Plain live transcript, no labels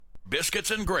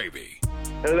Biscuits and Gravy.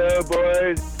 Hello,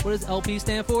 boys. What does LP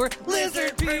stand for?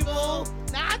 Lizard people!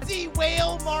 Nazi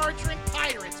whale margarine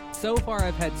pirates! So far,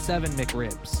 I've had 7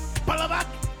 McRibs. Balabuck!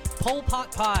 Pole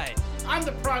pot pie. I'm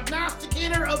the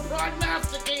prognosticator of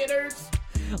prognosticators!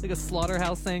 Like a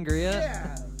slaughterhouse sangria.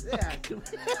 Yeah.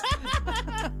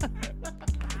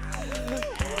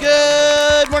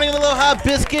 Good morning, Aloha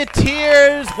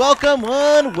Biscuiteers. Welcome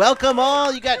one, welcome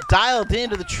all. You got dialed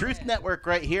into the Truth Network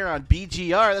right here on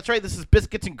BGR. That's right, this is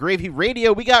Biscuits and Gravy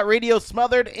Radio. We got radio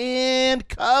smothered and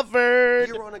covered.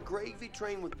 You're on a gravy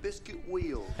train with biscuit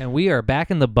wheels. And we are back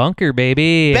in the bunker,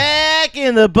 baby. Back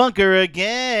in the bunker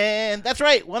again. That's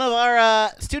right, one of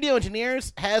our studio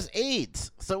engineers has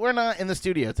AIDS, so we're not in the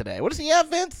studio today. What does he have,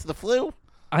 Vince? The flu?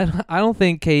 I don't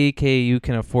think KEKU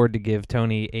can afford to give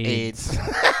Tony AIDS.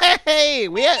 Hey,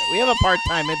 we have a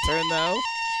part-time intern, though.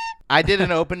 I did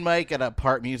an open mic at a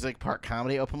part music, part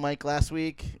comedy open mic last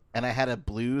week, and I had a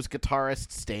blues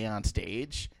guitarist stay on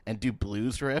stage and do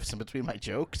blues riffs in between my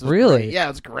jokes. Really? Great. Yeah, it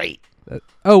was great.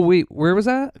 Oh, wait, where was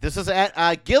that? This is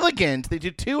at Gilligan's. They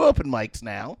do 2 open mics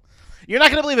now. You're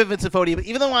not going to believe it, Vincent Fodi, but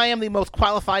even though I am the most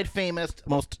qualified, famous,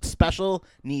 most special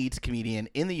needs comedian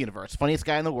in the universe, funniest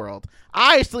guy in the world,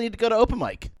 I still need to go to open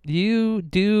mic. You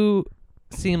do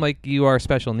seem like you are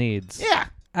special needs. Yeah.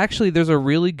 Actually, there's a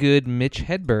really good Mitch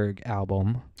Hedberg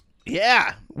album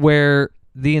Yeah. where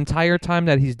the entire time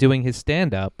that he's doing his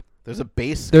stand-up, There's a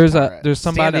bass there's guitar,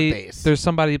 somebody stand-up bass. there's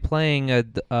somebody playing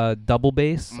a double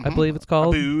bass, I believe it's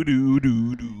called,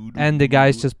 Boo-doo-doo-doo-doo. and the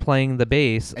guy's just playing the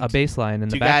bass, a bass line in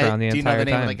the background the do you know entire the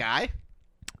name time. of the guy?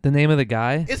 The name of the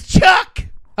guy? It's Chuck!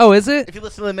 Oh, is it? If you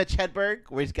listen to Mitch Hedberg,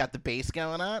 where he's got the bass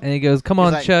going on. And he goes, "Come He's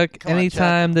on, like, Chuck. "Come on,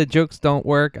 Anytime the jokes don't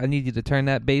work, I need you to turn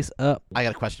that bass up." I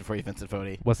got a question for you, Vincent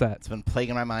Fodi. What's that? It's been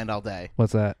plaguing my mind all day.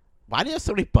 What's that? Why do you have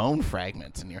so many bone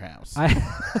fragments in your house?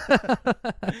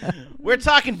 We're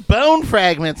talking bone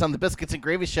fragments on the Biscuits and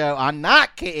Gravy Show on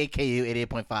not KAKU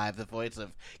 88.5, the voice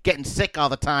of getting sick all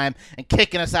the time and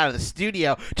kicking us out of the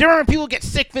studio. Do you remember when people get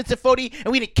sick, Vincent Fodi,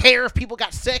 and we didn't care if people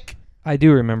got sick? I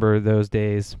do remember those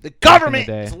days. The back in the government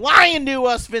day. is lying to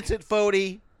us, Vincent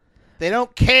Fodi. They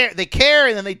don't care. They care,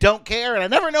 and then they don't care, and I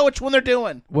never know which one they're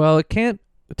doing. Well, it can't.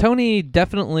 Tony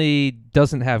definitely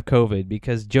doesn't have COVID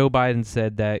because Joe Biden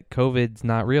said that COVID's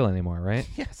not real anymore, right?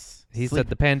 Yes. He said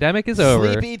the pandemic is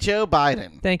over. Sleepy Joe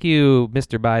Biden. Thank you,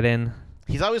 Mr. Biden.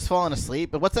 He's always falling asleep.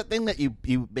 But what's that thing that you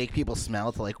make people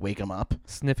smell to, like, wake them up?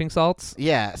 Sniffing salts?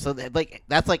 Yeah, so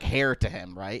that's like hair to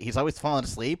him, right? He's always falling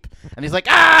asleep, and he's like,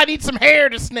 I need some hair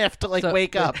to sniff to, like,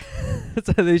 wake up.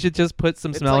 So they should just put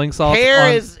some It's smelling like salts hair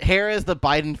on. is the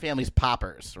Biden family's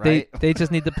poppers, right? They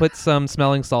just need to put some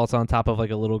smelling salts on top of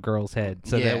like a little girl's head,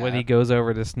 so that when Yeah. he goes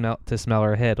over to smell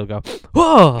her head, he'll go,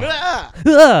 "Whoa!" Ah!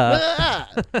 Ah!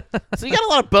 Ah! So you got a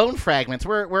lot of bone fragments.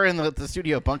 We're in the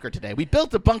studio bunker today. We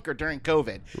built a bunker during COVID.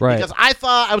 Right. Because I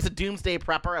thought I was a doomsday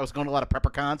prepper. I was going to a lot of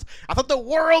prepper cons. I thought the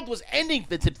world was ending,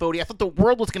 Vincent Fodi. I thought the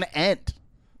world was going to end.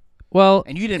 Well,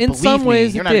 And you didn't in believe some me.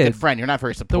 ways, You're it not a did. good friend. You're not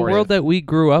very The supportive. world that we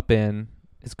grew up in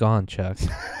is gone, Chuck.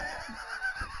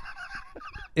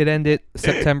 It ended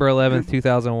September 11th,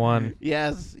 2001.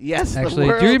 Yes. Actually, the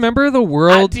world, do you remember the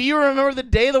world? do you remember the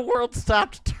day the world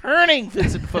stopped turning,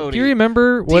 Vincent Fodi? Do you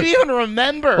remember Do what you even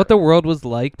remember? what the world was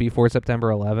like before September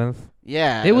 11th?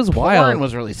 Yeah. It was the wild. Porn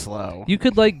was really slow. You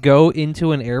could like go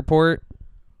into an airport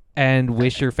and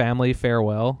wish your family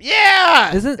farewell.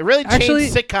 Yeah. Isn't- it really changed actually-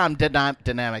 sitcom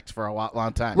dynamics for a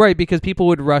long time. Right, because people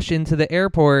would rush into the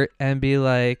airport and be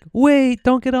like, "Wait,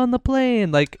 don't get on the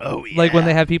plane!" Like, like when yeah.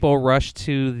 they have people rush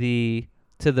to the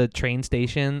train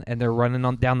station and they're running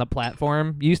on down the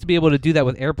platform. You used to be able to do that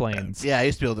with airplanes. Yeah, I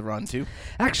used to be able to run too.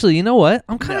 Actually, you know what?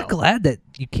 I'm kind of No. glad that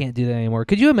you can't do that anymore.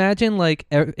 Could you imagine, like,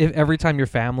 if every time your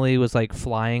family was like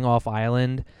flying off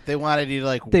island, They wanted you to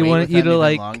like. they wait wanted with you them to even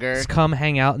like longer. come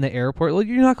hang out in the airport? Like,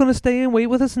 you're not going to stay and wait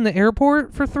with us in the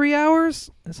airport for 3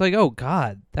 hours? It's like, oh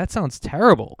God, that sounds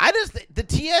terrible. I just the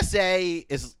TSA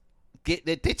is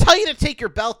they tell you to take your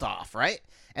belt off, right?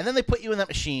 And then they put you in that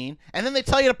machine, and then they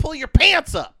tell you to pull your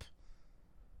pants up.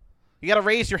 You got to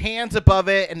raise your hands above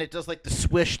it, and it does like the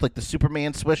swish, like the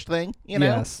Superman swish thing, you know?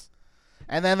 Yes.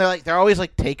 And then they're always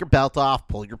like, take your belt off,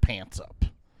 pull your pants up.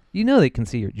 You know they can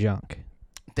see your junk.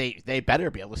 They better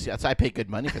be able to see. That's why I pay good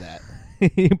money for that.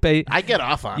 you pay. I get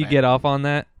off on You it. get off on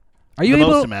that. Are The you most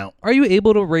able? amount. Are you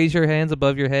able to raise your hands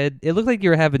above your head? It looked like you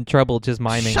were having trouble just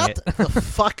miming Shut it. the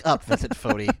fuck up, Vincent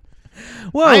Fodi.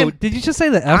 Whoa! I'm- Did you just say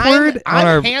the F word on I'm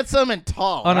our handsome and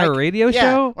tall. on our radio yeah,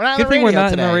 show? We're not on Good the thing we're radio not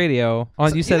today. in the radio. On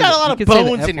So you said you got a lot you of could say the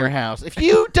bones F in your word. house. If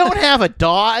you don't have a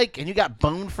dog and you got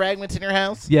bone fragments in your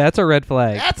house, Yeah, that's a red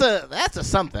flag. that's a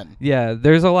something. Yeah,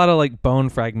 there's a lot of like bone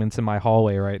fragments in my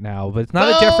hallway right now, but it's not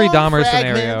a Jeffrey Bone Dahmer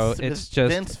fragments scenario. with It's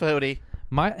just Vince Fodi.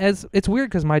 it's weird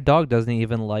because my dog doesn't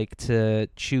even like to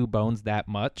chew bones that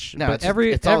much. No, but it's all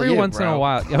every you, once in bro. a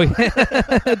while, oh,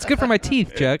 yeah. It's good for my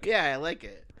teeth, Chuck. Yeah, I like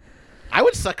it. I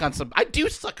would suck on some. I do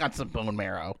suck on some bone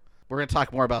marrow. We're gonna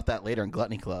talk more about that later in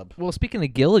Gluttony Club. Well, speaking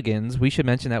of Gilligan's, we should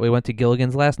mention that we went to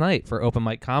Gilligan's last night for open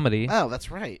mic comedy. Oh,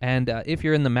 that's right. And if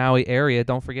you're in the Maui area,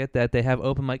 don't forget that they have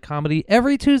open mic comedy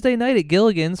every Tuesday night at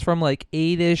Gilligan's from like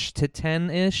 8-ish to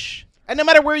 10-ish. And no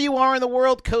matter where you are in the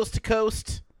world, coast to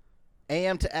coast,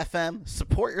 AM to FM,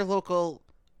 support your local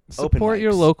open Support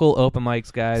your mics. local open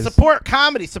mics, guys. Support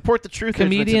comedy. Support the truth.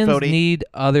 Comedians Vincent Fodi. need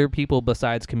other people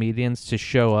besides comedians to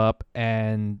show up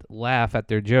and laugh at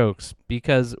their jokes,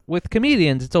 because with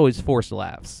comedians, it's always forced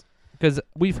laughs. Because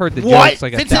we've heard the What? jokes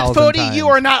like Vincent 1,000 Fodi, times. you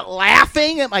are not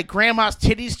laughing at my grandma's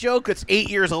titties joke that's 8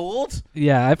 years old?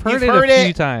 Yeah, I've heard You've it heard a few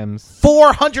it times.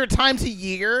 400 times a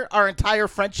year, our entire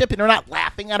friendship, and you're not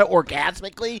laughing at it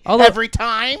orgasmically Although- every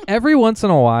time? Every once in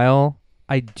a while,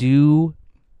 I do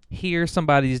hear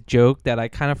somebody's joke that I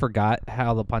kind of forgot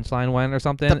how the punchline went or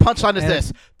something. The punchline is and-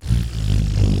 this.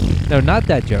 No, not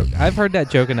that joke. I've heard that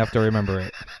joke enough to remember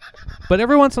it. But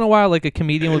every once in a while, like a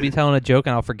comedian will be telling a joke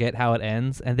and I'll forget how it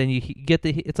ends, and then you get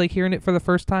it's like hearing it for the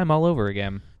first time all over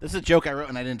again. This is a joke I wrote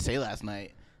and I didn't say last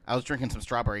night. I was drinking some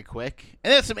Strawberry Quick.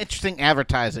 And there's some interesting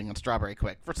advertising on Strawberry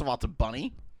Quick. First of all, it's a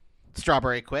bunny.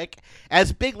 Strawberry Quick. It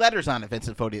has big letters on it,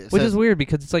 Vincent Fodi. That Which says, is weird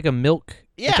because it's like a milk.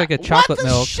 yeah, It's like a chocolate what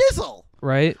the milk, shizzle?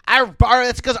 right?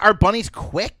 That's because our bunny's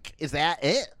quick? Is that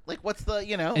it? Like, what's the,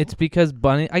 It's because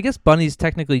I guess bunnies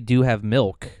technically do have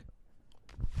milk,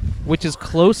 which is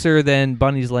closer than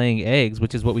bunnies laying eggs,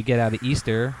 which is what we get out of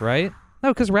Easter, right?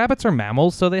 No, because rabbits are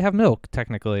mammals, so they have milk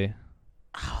technically.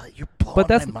 Oh, you're blowing But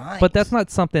that's my mind. but that's not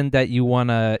something that you want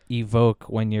to evoke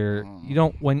when you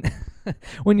don't when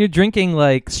when you're drinking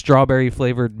like strawberry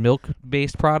flavored milk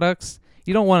based products.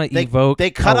 You don't want to evoke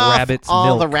They cut a off rabbit's all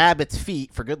milk. the rabbit's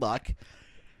feet for good luck.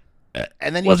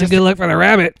 And then you Wasn't just, good luck for the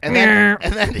rabbit. and then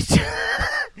and then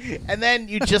and then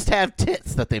you just have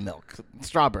tits that they milk,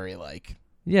 strawberry like.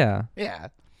 Yeah. Yeah.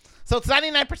 So it's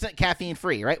 99% caffeine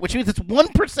free, right? Which means it's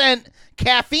 1%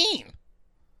 caffeine.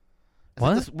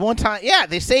 What? This one time, yeah,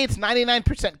 they say it's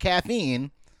 99%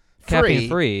 caffeine Caffeine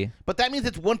free. but that means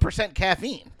it's 1%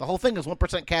 caffeine. The whole thing is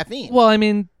 1% caffeine. Well, I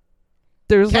mean,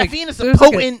 there's caffeine like is a there's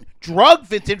like potent drug,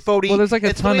 Vincent Fodi. Well, there's like a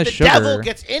it's ton the way of the sugar. devil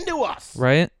gets into us.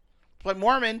 right. But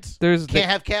Mormons There's can't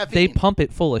have caffeine. They pump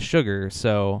it full of sugar.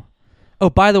 So,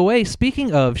 oh, by the way,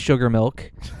 speaking of sugar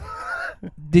milk,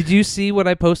 did you see what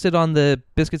I posted on the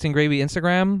Biscuits and Gravy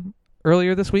Instagram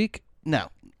earlier this week? No.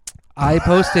 I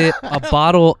posted a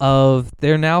bottle of.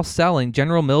 They're now selling.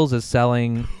 General Mills is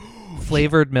selling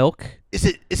flavored milk. Is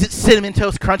it Cinnamon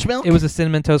Toast Crunch Milk? It was a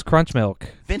Cinnamon Toast Crunch milk.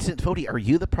 Vincent Fodi, are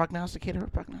you the prognosticator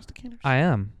of prognosticators? I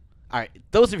am. All right.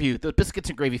 Those of you, the Biscuits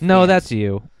and Gravy fans. No, that's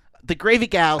you. The Gravy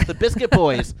Gals, the Biscuit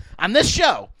Boys, on this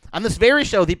show, on this very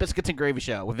show, the Biscuits and Gravy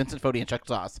Show with Vincent Fodi and Chuck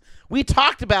Sauce, we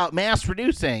talked about mass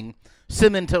producing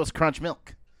Cinnamon Toast Crunch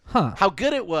milk. Huh. How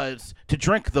good it was to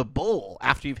drink the bowl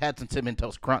after you've had some Cinnamon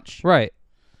Toast Crunch. Right.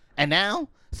 And now,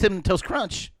 Cinnamon Toast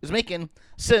Crunch is making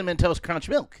Cinnamon Toast Crunch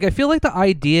milk. I feel like the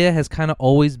idea has kind of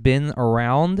always been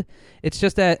around. It's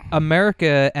just that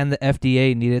America and the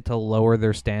FDA needed to lower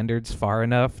their standards far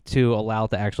enough to allow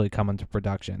it to actually come into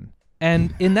production.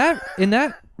 And in that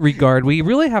regard, we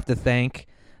really have to thank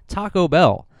Taco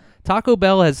Bell. Taco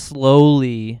Bell has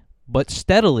slowly but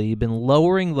steadily been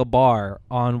lowering the bar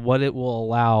on what it will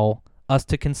allow us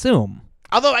to consume.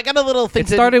 Although I got a little thing It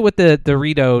started with the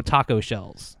Dorito taco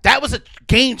shells. that was a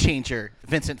game changer,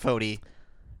 Vincent Fodi.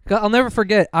 I'll never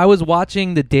forget, I was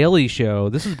watching The Daily Show.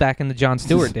 This was back in the Jon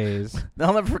Stewart days.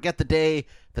 I'll never forget the day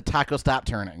the taco stopped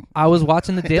turning. I was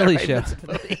watching The Daily Right, Show. Vincent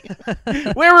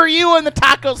Fodi? Where were you when the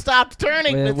taco stopped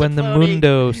turning, when Vincent the Fodi?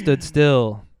 mundo stood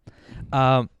still.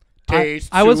 Taste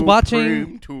I was supreme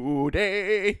watching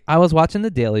today.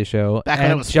 The Daily Show, Back when it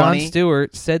and was Jon funny.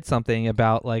 Stewart said something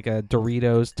about like a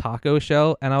Doritos taco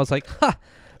shell, and I was like, "Ha,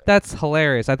 that's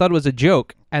hilarious!" I thought it was a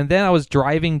joke, and then I was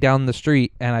driving down the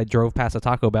street, and I drove past a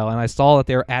Taco Bell, and I saw that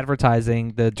they were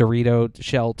advertising the Dorito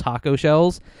shell taco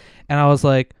shells, and I was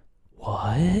like,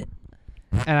 "What?"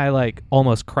 And I like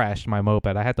almost crashed my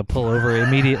moped. I had to pull over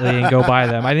immediately and go buy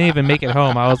them. I didn't even make it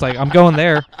home. I was like, I'm going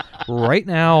there right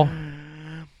now.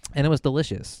 And it was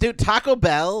delicious. Dude, Taco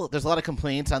Bell, there's a lot of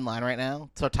complaints online right now.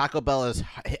 So Taco Bell is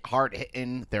hard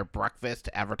hitting their breakfast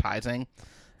advertising.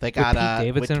 They got Pete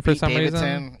Davidson with for Pete some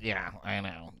Davidson. reason. Yeah, I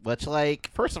know. Which, like,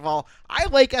 first of all, I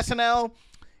like SNL,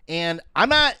 and I'm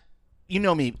not, you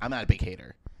know me, I'm not a big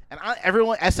hater. And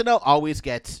SNL always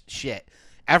gets shit.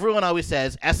 Everyone always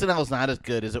says SNL is not as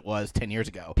good as it was 10 years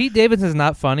ago. Pete Davidson's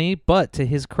not funny, but to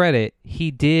his credit, he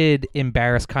did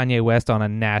embarrass Kanye West on a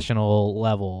national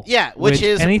level. Yeah, which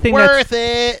is anything worth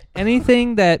it.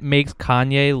 Anything that makes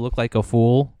Kanye look like a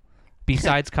fool,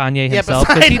 besides Kanye Yeah, himself,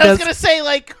 besides, he I was does going to say,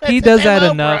 like, he it's does that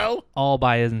ML, enough bro. all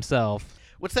by himself.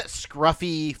 What's that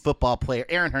scruffy football player?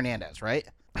 Aaron Hernandez, right?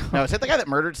 No, is that the guy that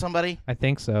murdered somebody? I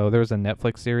think so. There was a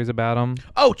Netflix series about him.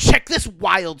 Oh, check this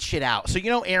wild shit out. So you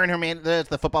know Aaron Hernandez,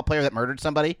 the football player that murdered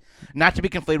somebody? Not to be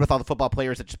conflated with all the football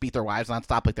players that just beat their wives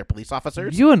nonstop like they're police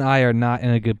officers. You and I are not in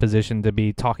a good position to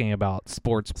be talking about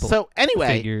sports So anyway,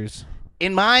 figures.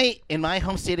 in my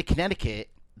home state of Connecticut,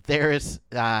 there's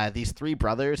these three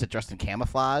brothers that dressed in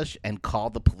camouflage and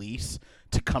called the police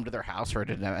to come to their house for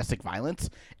domestic violence,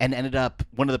 and ended up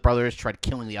one of the brothers tried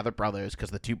killing the other brothers because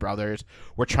the two brothers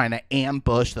were trying to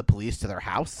ambush the police to their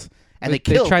house, and they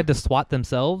killed. They tried to SWAT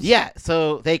themselves? Yeah,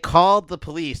 so they called the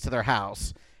police to their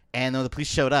house, and when the police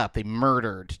showed up, they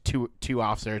murdered two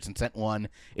officers and sent one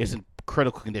is in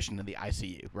critical condition in the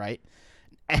ICU, right?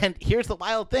 And here's the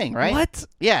wild thing, right? What?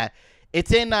 Yeah.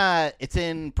 It's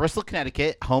in Bristol,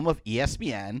 Connecticut, home of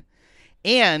ESPN,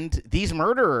 and these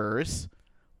murderers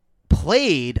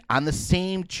played on the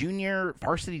same junior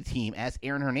varsity team as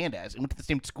Aaron Hernandez and went to the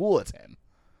same school as him.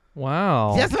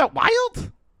 Wow. Isn't that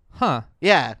wild? Huh.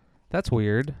 Yeah. That's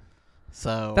weird.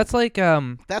 So That's like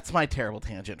that's my terrible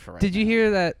tangent for right did you now.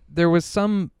 hear that there was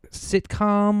some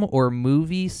sitcom or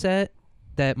movie set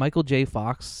that Michael J.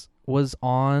 Fox was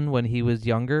on when he was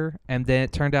younger, and then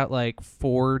it turned out like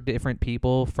 4 different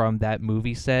people from that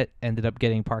movie set ended up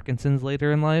getting Parkinson's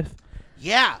later in life?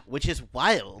 Yeah, which is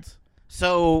wild.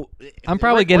 So I'm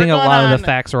probably we're getting a going lot of on- the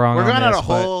facts wrong We're on going on this, a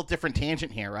but whole different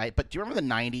tangent here, right? But do you remember the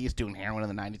 90s doing heroin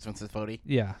in the 90s, Vincent Fodi?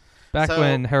 yeah. Back So-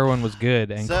 when heroin was good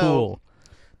and cool.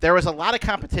 There was a lot of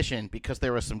competition because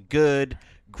there was some good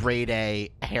grade A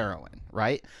heroin,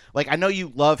 right? Like, I know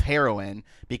you love heroin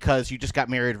because you just got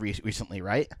married recently,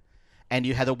 right? And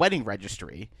you had a wedding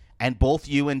registry, and both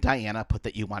you and Diana put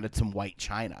that you wanted some white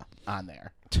china on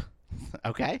there.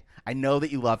 Okay? I know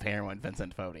that you love heroin,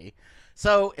 Vincent Fodi.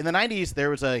 So, in the 90s, there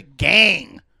was a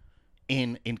gang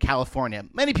in California.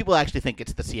 Many people actually think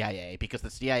it's the CIA because the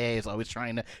CIA is always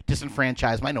trying to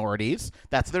disenfranchise minorities.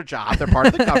 That's their job. They're part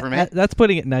of the government. That's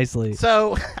putting it nicely.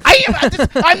 So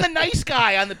I'm the nice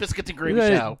guy on the Biscuits and Gravy You're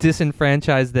gonna show.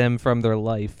 disenfranchise them from their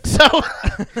life.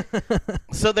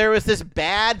 So there was this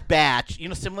bad batch,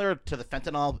 similar to the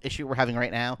fentanyl issue we're having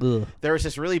right now. Ugh. There was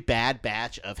this really bad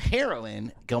batch of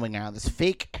heroin going on, this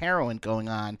fake heroin going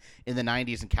on in the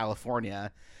 90s in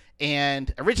California.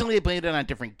 And originally they blamed it on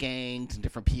different gangs and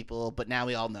different people, but now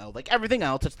we all know, like everything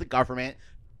else, it's the government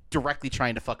directly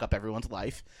trying to fuck up everyone's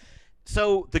life.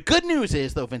 So the good news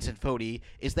is, though, Vincent Fodi,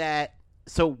 is that,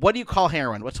 so what do you call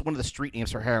heroin? What's one of the street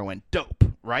names for heroin? Dope,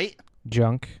 right?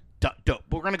 Junk. Dope.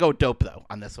 We're going to go dope, though,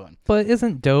 on this one. But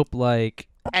isn't dope like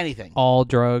Anything. all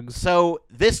drugs? So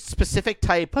this specific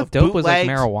type I of thought dope was like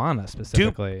bootlegged, marijuana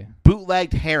specifically.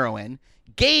 bootlegged heroin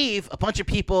gave a bunch of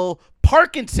people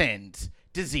Parkinson's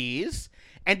disease.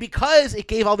 And because it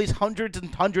gave all these hundreds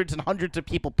and hundreds and hundreds of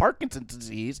people Parkinson's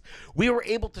disease, we were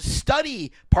able to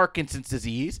study Parkinson's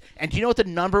disease. And do you know what the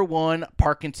 #1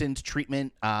 Parkinson's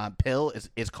treatment pill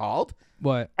is called?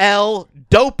 What?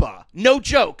 L-Dopa. No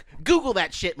joke. Google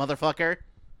that shit, motherfucker.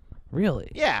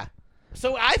 Really? Yeah.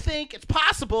 So I think it's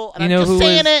possible, and You know I'm who just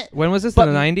saying was, it. when was this, but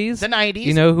in the 90s? The 90s.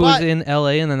 You know who was but in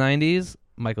LA in the 90s?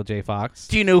 Michael J. Fox.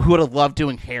 Do you know who would have loved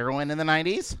doing heroin in the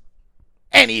 90s?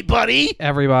 Anybody.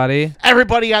 Everybody.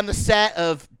 Everybody on the set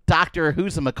of Dr.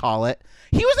 Who's-a-McCall-it.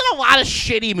 He was in a lot of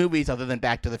shitty movies other than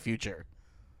Back to the Future.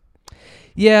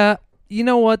 Yeah. You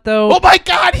know what, though? Oh, my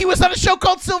God. He was on a show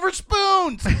called Silver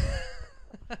Spoons.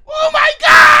 Oh, my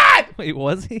God. Wait,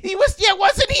 was he?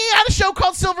 Wasn't he on a show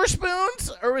called Silver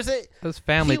Spoons? Or was it? It was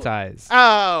Family He- Ties.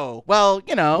 Oh, well,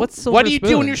 What's Silver what do you do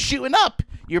when Spoons? you're shooting up?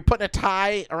 You're putting a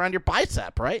tie around your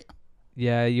bicep, right?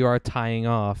 Yeah, you are tying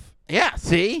off. Yeah,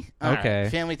 see? All Okay. right.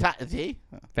 Family tie, see?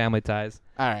 Family Ties.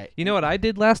 All right. You know what I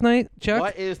did last night, Chuck?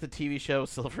 What is the TV show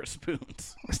Silver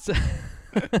Spoons?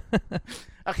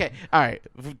 Okay, all right.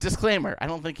 Disclaimer, I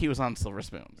don't think he was on Silver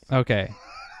Spoons. Okay.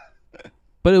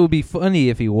 But it would be funny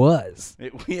if he was.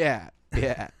 Yeah.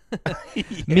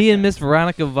 Me and Miss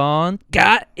Veronica Vaughn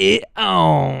got it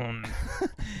on.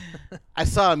 I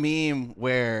saw a meme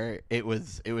where it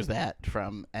was that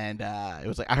from, and it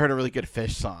was like, I heard a really good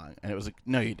Fish song, and it was like,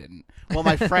 no, you didn't. Well,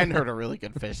 my friend heard a really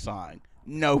good Fish song.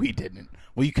 No, he didn't.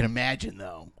 Well, you can imagine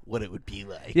though what it would be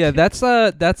like. Yeah, that's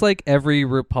like every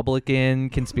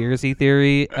Republican conspiracy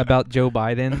theory about Joe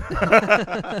Biden.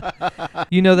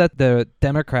 You know that the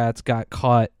Democrats got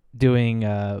caught doing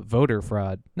voter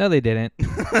fraud. No, they didn't.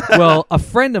 Well, a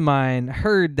friend of mine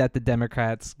heard that the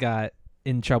Democrats got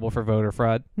in trouble for voter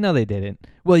fraud. No, they didn't.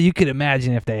 Well, you could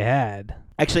imagine if they had.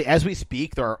 Actually, as we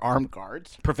speak, there are armed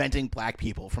guards preventing black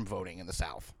people from voting in the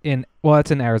South.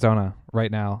 It's in Arizona right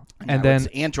now,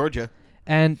 And Georgia.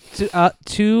 And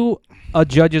to a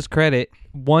judge's credit,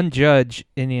 one judge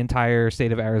in the entire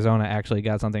state of Arizona actually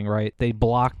got something right. They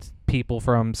blocked people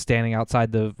from standing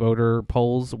outside the voter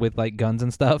polls with like guns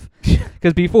and stuff.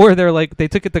 Because before they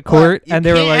took it to court and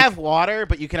they were like, you can't have water,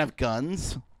 but you can have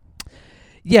guns.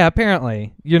 Yeah,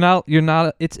 apparently you're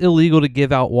not. It's illegal to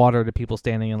give out water to people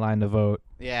standing in line to vote.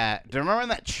 Yeah, do you remember when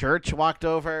that church walked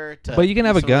over to? But you can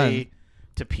have a gun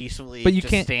to peacefully. But you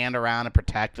just can't stand around and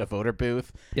protect a voter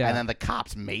booth. Yeah. And then the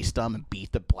cops maced them and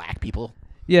beat the black people.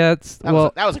 Yeah,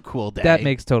 That was a cool day. That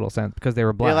makes total sense because they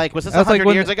were black. You're like, was this That's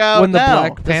 100 years ago? When the No,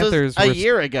 Black this Panthers was a were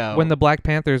year ago. When the Black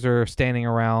Panthers are standing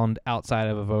around outside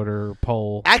of a voter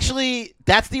poll. Actually,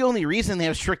 that's the only reason they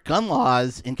have strict gun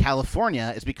laws in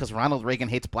California is because Ronald Reagan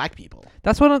hates black people.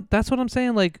 That's what I'm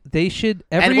saying. Like they should.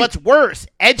 And what's worse,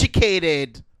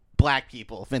 educated black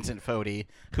people, Vincent Fodi,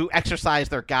 who exercise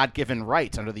their God-given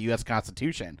rights under the U.S.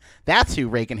 Constitution. That's who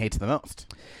Reagan hates the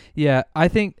most. Yeah, I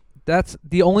think that's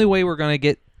the only way we're going to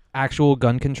get actual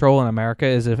gun control in America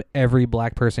is if every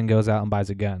black person goes out and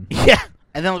buys a gun. Yeah.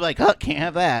 And then we'll be like, oh, can't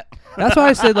have that. That's why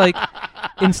I said, like,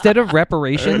 instead of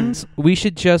reparations, we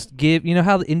should just give, you know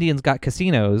how the Indians got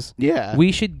casinos? Yeah.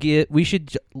 We should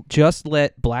just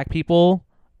let black people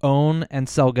own and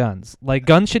sell guns. Like,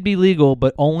 guns should be legal,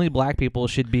 but only black people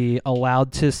should be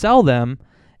allowed to sell them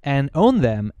and own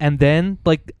them. And then,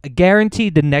 like,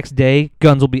 guaranteed the next day,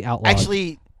 guns will be outlawed.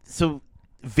 Actually, so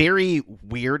very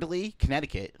weirdly,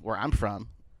 Connecticut, where I'm from,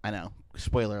 I know,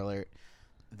 spoiler alert,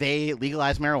 they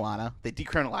legalized marijuana. They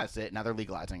decriminalized it. Now they're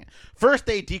legalizing it. First,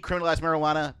 they decriminalized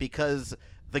marijuana because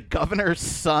the governor's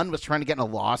son was trying to get into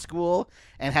law school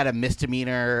and had a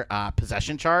misdemeanor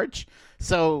possession charge.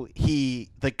 So the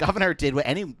governor did what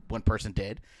any one person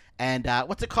did. And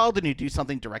what's it called when you do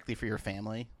something directly for your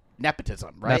family?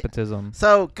 Nepotism, right? Nepotism.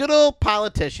 So good old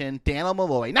politician Daniel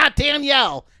Malloy, not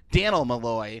Danielle, Daniel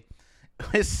Malloy.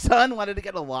 His son wanted to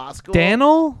get to law school.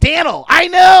 Daniel? Daniel, I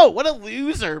know. What a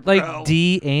loser, bro. Like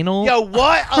D-anal? Yo,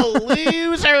 what a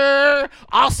loser.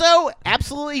 Also,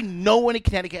 absolutely no one in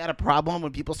Connecticut had a problem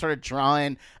when people started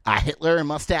drawing Hitler and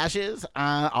mustaches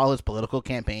on all his political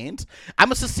campaigns. I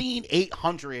must have seen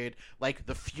 800, like,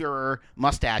 the Fuhrer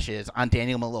mustaches on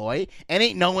Daniel Malloy, and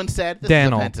ain't no one said this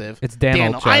is offensive. It's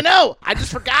Daniel. Chuck. I know. I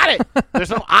just forgot it.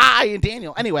 There's no I in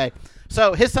Daniel. Anyway.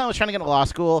 So his son was trying to get into law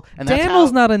school, and that's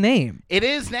Daniel's not a name. It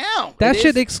is now. That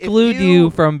should exclude you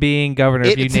from being governor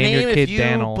if you name your kid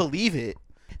Daniel. Believe it.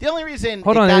 The only reason.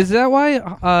 Hold on, is that why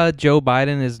Joe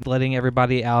Biden is letting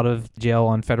everybody out of jail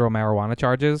on federal marijuana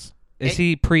charges? Is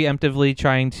he preemptively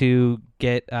trying to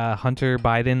get Hunter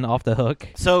Biden off the hook?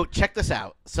 So check this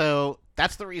out. So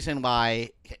that's the reason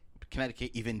why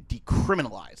Connecticut even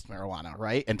decriminalized marijuana,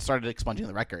 right, and started expunging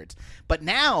the records. But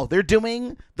now they're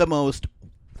doing the most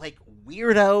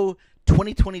weirdo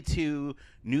 2022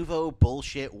 nouveau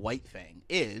bullshit white thing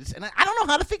is, and I don't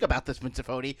know how to think about this, Vincent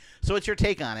Fodi, so what's your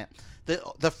take on it?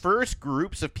 The first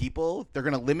groups of people, they're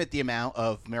going to limit the amount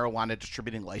of marijuana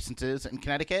distributing licenses in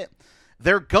Connecticut.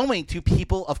 They're going to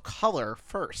people of color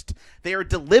first. They are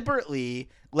deliberately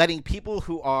letting people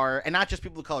who are, and not just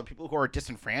people of color, people who are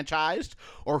disenfranchised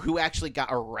or who actually got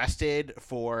arrested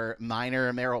for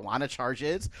minor marijuana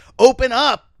charges, open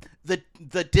up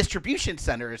the distribution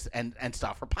centers and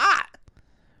stuff for pot.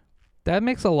 That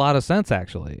makes a lot of sense,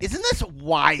 actually. Isn't this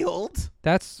wild?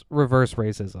 That's reverse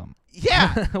racism.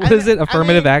 Yeah. What is it?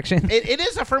 Affirmative action? It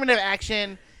is affirmative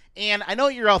action. And I know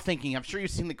what you're all thinking. I'm sure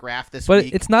you've seen the graph this week.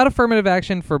 But it's not affirmative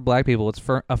action for black people. It's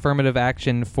affirmative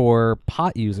action for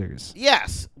pot users.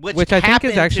 Yes. Which I think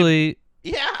is actually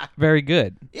very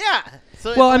good. Yeah.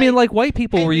 So well, I mean, like white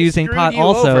people were using pot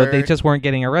also. Over. They just weren't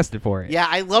getting arrested for it. Yeah,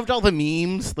 I loved all the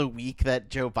memes the week that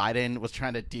Joe Biden was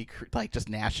trying to just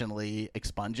nationally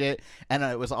expunge it. And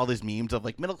it was all these memes of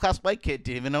middle-class white kid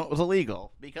didn't even know it was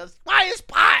illegal. Because why is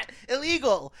pot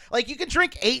illegal? You can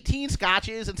drink 18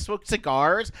 scotches and smoke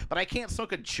cigars, but I can't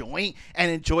smoke a joint and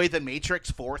enjoy the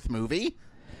Matrix 4th movie?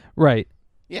 Right.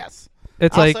 Yes.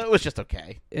 It's also, it was just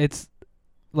okay. It's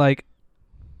like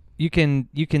you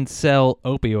can sell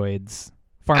opioids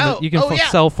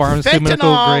sell pharmaceutical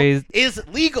Fentanyl grade. is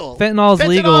legal. Fentanyl is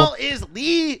legal. Fentanyl is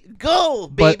legal,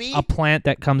 But baby. a plant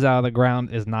that comes out of the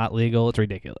ground is not legal. It's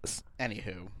ridiculous.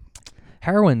 Anywho,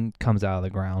 Heroin comes out of the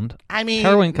ground. I mean,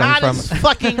 Heroin comes not from- as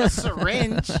fucking a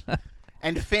syringe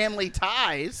and Family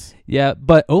Ties. Yeah,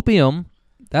 but opium.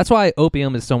 That's why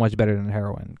opium is so much better than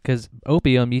heroin. Because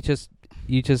opium, you just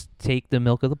take the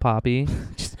milk of the poppy.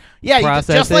 Yeah,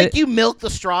 Process just like it. you milk the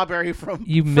strawberry from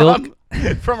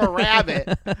from a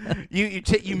rabbit.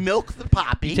 you milk the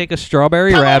poppy. You take a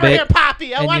strawberry Come rabbit. over here,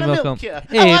 poppy. I and want you to milk milk 'em.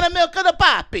 you. Hey. I want to milk of the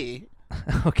poppy.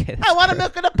 Okay. I want to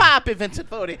milk of the poppy, Vincent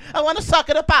Fodi. I want to suck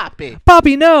of the poppy.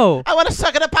 Poppy, no. I want to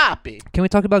suck of the poppy. Can we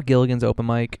talk about Gilligan's open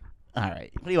mic? All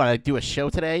right. What do you want to do? A show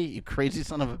today? You crazy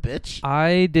son of a bitch.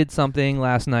 I did something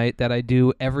last night that I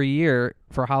do every year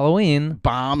for Halloween.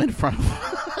 Bomb in front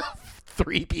of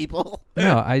 3 people.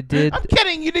 No, I did. I'm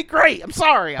kidding. You did great. I'm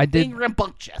sorry. I'm I did- being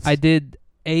rambunctious. I did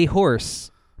a horse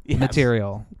Yes.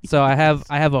 material. So I have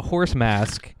a horse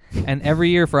mask, and every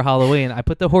year for Halloween, I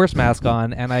put the horse mask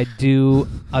on, and I do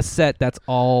a set that's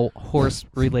all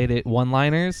horse-related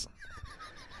one-liners.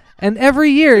 And every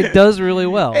year it does really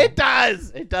well. It does.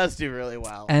 It does do really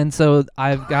well. And so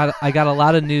I got a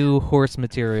lot of new horse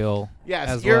material Yes,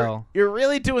 as you're well. you're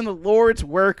really doing the Lord's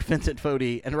work, Vincent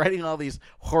Fodi, and writing all these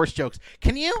horse jokes.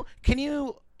 Can you?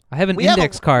 I have an We have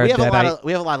index a, card we have a that lot I. of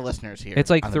we have a lot of listeners here. It's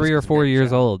like on the 3 or Biscuits and 4 Gravy years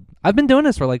show. old. I've been doing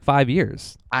this for like 5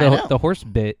 years. I know. The horse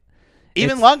bit.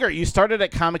 Even It's- longer. You started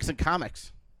at Comics and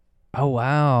Comics Oh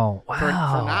wow! Wow.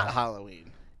 for not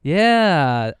Halloween.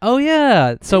 Yeah. Oh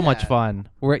yeah. So much Yeah. fun.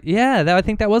 I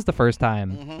think that was the first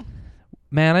time. hmm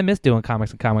Man, I miss doing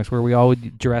Comics and Comics where we all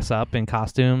would dress up in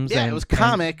costumes. Yeah, and, it was and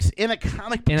comics in a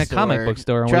comic book in a store. comic book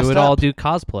store, and we dressed would all up. do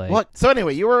cosplay. What? So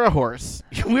anyway, you were a horse.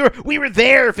 we were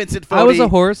there, Vincent Fodi. I was a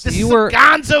horse. This You is were. some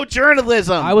gonzo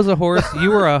journalism. I was a horse. You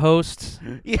were a host.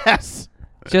 Yes.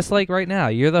 Just like right now,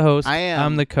 you're the host. I am.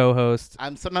 I'm the co-host.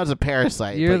 I'm sometimes a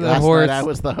parasite. You're but the last horse. Night I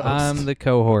was the host. I'm the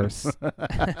co-horse.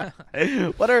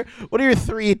 What are your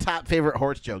 3 top favorite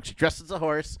horse jokes? You're dressed as a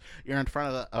horse. You're in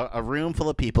front of a room full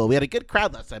of people. We had a good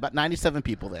crowd last night, about 97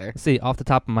 people there. Let's see, off the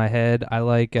top of my head, I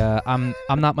like. I'm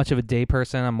not much of a day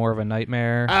person. I'm more of a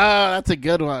nightmare. Oh, that's a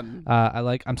good one.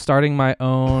 I'm starting my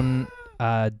own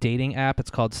dating app. It's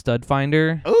called Stud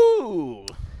Finder. Ooh.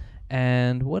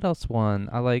 And what else?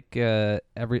 I like I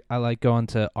like going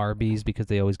to Arby's because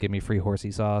they always give me free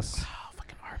horsey sauce. Oh,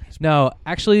 fucking Arby's. No,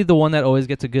 actually, the one that always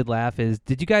gets a good laugh is: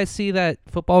 did you guys see that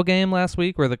football game last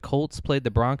week where the Colts played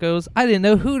the Broncos? I didn't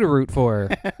know who to root for.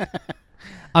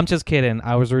 I'm just kidding.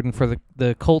 I was rooting for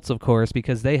the Colts, of course,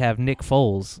 because they have Nick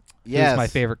Foles. Yes. Who's my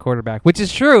favorite quarterback, which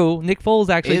is true. Nick Foles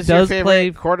actually Is your does favorite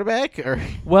play. quarterback? Or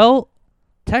Well,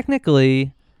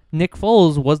 technically, Nick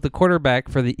Foles was the quarterback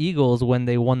for the Eagles when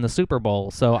they won the Super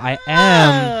Bowl. So I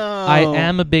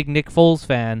am a big Nick Foles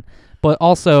fan, but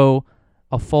also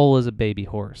a foal is a baby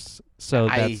horse. So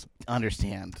I that's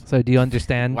understand. so do you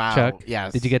understand, Wow. Chuck?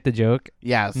 Yes. Did you get the joke?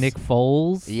 Yes. Nick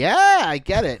Foles? Yeah, I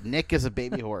get it. Nick is a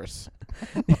baby horse.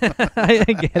 I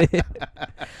get it.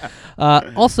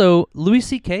 Also, Louis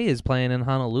C.K. is playing in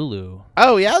Honolulu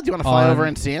Oh, yeah? Do you want to fly On- over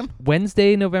and see him?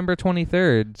 Wednesday, November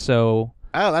 23rd. So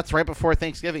Oh, that's right before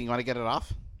Thanksgiving. You want to get it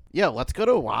off? Yo, let's go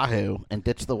to Oahu and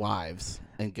ditch the wives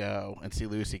and go and see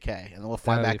Louis C.K. And then we'll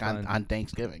fly That'd back be fun. on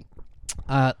Thanksgiving.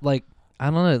 I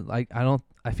don't know.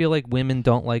 I feel like women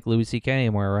don't like Louis C.K.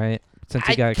 anymore, right? Since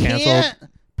he got canceled. can't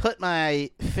put my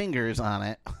fingers on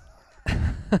it.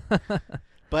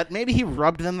 But maybe he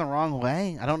rubbed them the wrong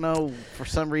way. I don't know. For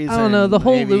some reason, I don't know. The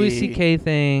whole maybe- Louis C.K.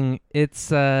 thing, it's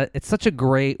such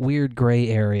a weird gray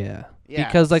area.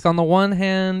 Because, Yes. like, on the one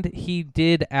hand, he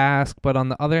did ask, but on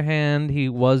the other hand, he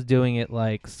was doing it,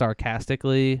 like,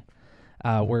 sarcastically,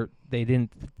 where they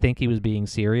didn't think he was being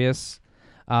serious.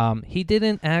 He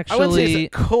didn't I wouldn't say actually...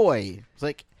 it's coy. It's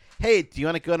like, hey, do you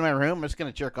want to go to my room? I'm just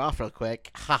gonna jerk off real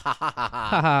quick. Ha ha ha ha ha.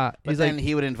 Haha. But He's then like,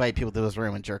 he would invite people to his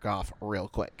room and jerk off real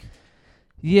quick.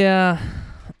 yeah.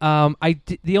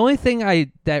 The only thing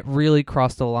that really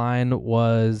crossed the line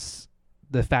was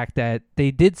the fact that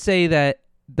they did say that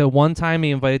the one time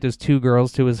he invited those 2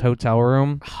 girls to his hotel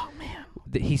room, Oh man.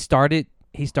 he started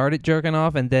jerking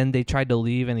off, and then they tried to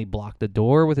leave, and he blocked the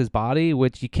door with his body,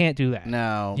 which you can't do that.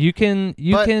 No. You can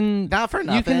But not for you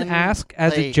can nothing, ask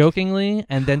as a like- jokingly,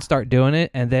 and then start doing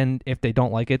it, and then if they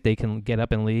don't like it, they can get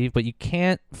up and leave. But you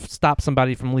can't stop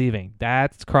somebody from leaving.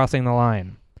 That's crossing the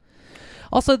line.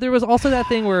 Also, there was also that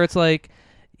thing where it's like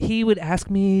he would ask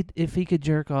me if he could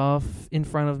jerk off in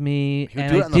front of me, He would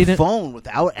and do it I on the didn't. phone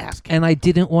without asking. And I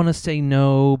didn't want to say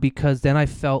no because then I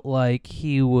felt like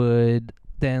he would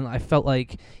then I felt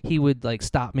like he would like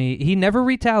stop me. He never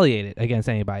retaliated against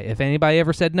anybody. If anybody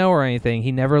ever said no or anything,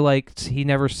 he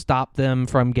never stopped them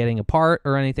from getting apart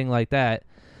or anything like that.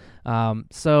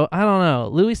 So I don't know.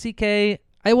 Louis C.K.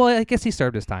 I guess he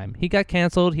served his time. He got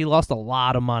canceled. He lost a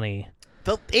lot of money.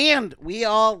 And we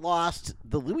all lost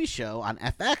the Louis Show on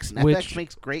FX, and FX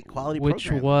makes great quality which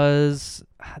programming. was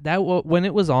when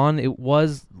it was on, it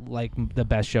was like the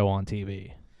best show on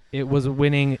TV. It was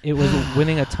winning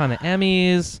a ton of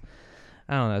Emmys.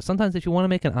 I don't know. Sometimes if you want to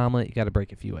make an omelet, you got to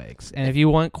break a few eggs. And if you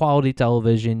want quality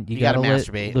television, you got to let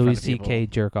masturbate in Louis front of people. C.K.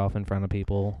 jerk off in front of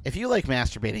people. If you like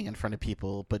masturbating in front of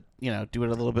people, but, do it a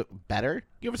little bit better,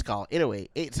 give us a call,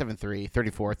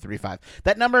 808-873-3435.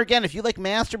 That number, again, if you like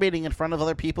masturbating in front of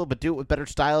other people, but do it with better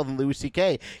style than Louis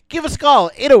C.K., give us a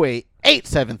call,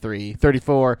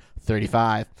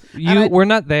 808-873-3435. We're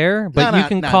not there, but you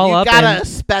can call up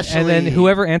and then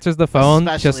whoever answers the phone,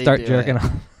 just start jerking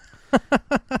off.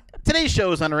 Today's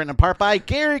show is underwritten in part by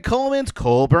Gary Coleman's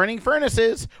Coal Burning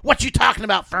Furnaces. What you talking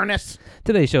about, furnace?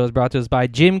 Today's show is brought to us by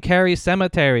Jim Carrey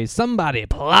Cemetery. Somebody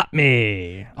plot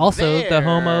me. Also, the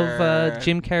home of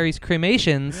Jim Carrey's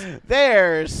cremations.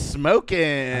 They're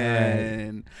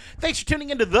smoking. Thanks for tuning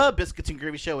into the Biscuits and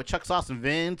Gravy Show with Chuck Sauce and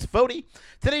Vince Fodi.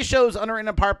 Today's show is underwritten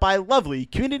in part by lovely,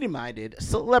 community-minded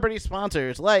celebrity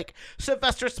sponsors like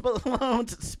Sylvester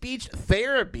Stallone's Speech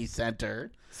Therapy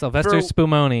Center. Sylvester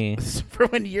Spumoni. For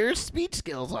when your speech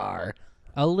skills are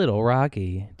a little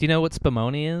rocky. Do you know what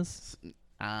Spumoni is?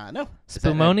 No.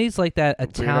 Spumoni's like that weird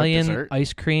Italian dessert?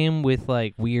 ice cream with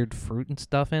like weird fruit and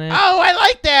stuff in it. Oh, I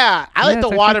like that. I like it's the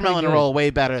actually watermelon pretty good. roll way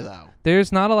better, though.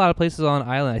 There's not a lot of places on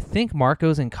island. I think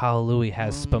Marco's in Kalalui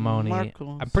has Spumoni.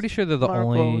 Marco's. I'm pretty sure they're the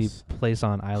only place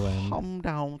on island. Come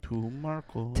down to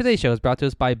Marco's. Today's show is brought to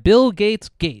us by Bill Gates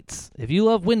Gates. If you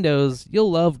love Windows,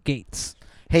 you'll love Gates.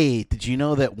 Hey, did you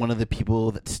know that one of the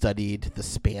people that studied the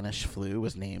Spanish flu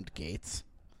was named Gates?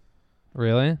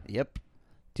 Really? Yep.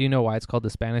 Do you know why it's called the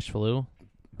Spanish flu?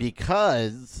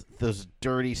 Because those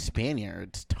dirty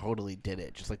Spaniards totally did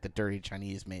it, just like the dirty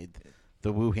Chinese made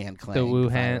the Wuhan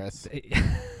virus.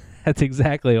 That's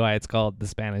exactly why it's called the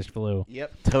Spanish flu.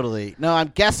 Yep, totally. No,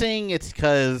 I'm guessing it's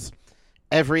because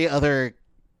every other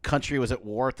country was at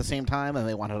war at the same time, and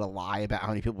they wanted to lie about how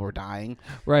many people were dying.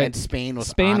 Right. And Spain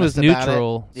was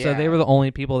neutral, so they Yeah. were the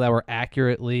only people that were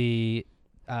accurately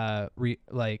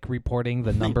reporting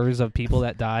the numbers of people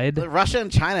that died. But Russia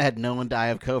and China had no one die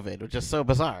of COVID, which is so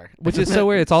bizarre. Which is so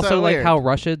weird. It's also so like weird. how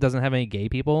Russia doesn't have any gay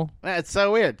people. Yeah, it's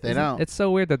so weird. They don't. It's so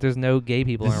weird that there's no gay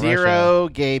people in Russia. Zero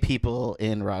gay people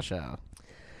in Russia.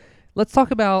 Let's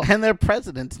talk about And their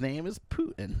president's name is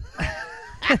Putin.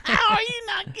 How are you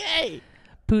not gay?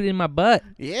 Putin in my butt.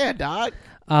 Yeah, dog.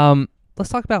 Let's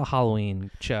talk about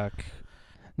Halloween, Chuck.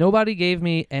 Nobody gave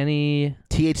me any.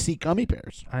 THC gummy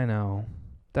bears. I know.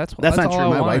 That's That's not all true. I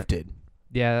My want. wife did.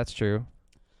 Yeah, that's true.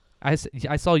 I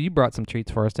saw you brought some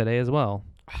treats for us today as well.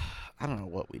 I don't know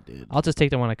what we did. I'll just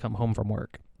take them when I come home from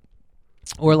work.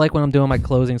 Or like when I'm doing my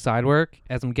closing side work,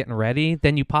 as I'm getting ready,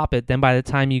 then you pop it. Then by the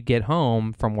time you get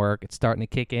home from work, it's starting to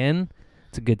kick in.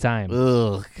 It's a good time.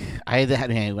 Ugh. I had that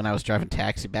when I was driving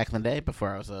taxi back in the day before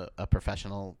I was a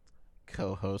professional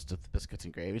co-host of the Biscuits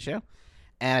and Gravy Show.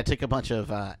 And I took a bunch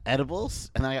of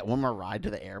edibles, and then I got one more ride to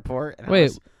the airport. And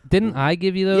Wait, didn't I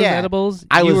give you those Yeah, edibles?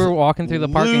 I You was were walking through the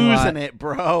parking lot. losing it,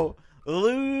 bro.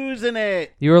 Losing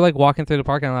it. You were like walking through the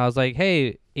parking lot. I was like,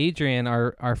 hey, Adrian,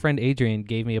 our friend Adrian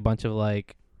gave me a bunch of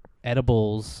like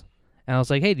edibles. And I was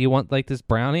like, hey, do you want like this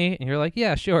brownie? And you're like,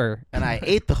 yeah, sure. And I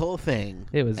ate the whole thing.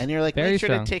 It was And you're like, very make sure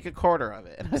strong. to take a quarter of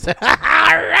it. And I said,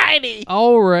 alrighty.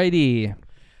 Alrighty.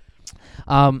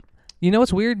 You know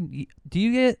what's weird? Do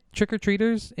you get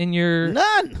trick-or-treaters in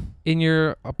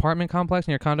your apartment complex,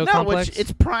 in your condo complex? Which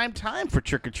it's prime time for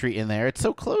trick-or-treat in there. It's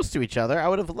so close to each other. I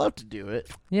would have loved to do it.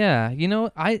 Yeah, you know,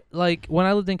 I like when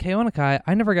I lived in Keonakai,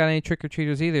 I never got any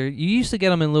trick-or-treaters either. You used to get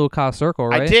them in Luaca Circle,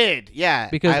 right? I did, yeah.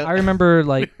 Because I remember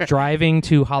like driving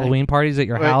to Halloween parties at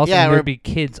your house, yeah, and we're there'd be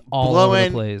kids all over the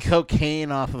blowing place.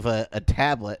 cocaine off of a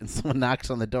tablet, and someone knocks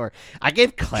on the door. I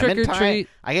gave Trick-or-treat.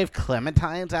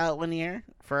 clementines out one year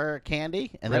for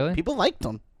candy, and then Really? people liked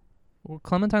them. Well,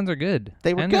 clementines are good.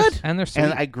 They were and good, and they're sweet.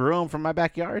 and I grew them from my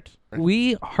backyard.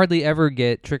 We hardly ever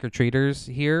get trick-or-treaters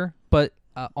here, but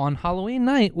on Halloween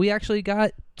night, we actually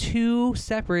got 2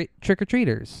 separate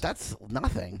trick-or-treaters. That's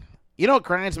nothing. You know what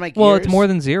grinds my gears? Well, it's more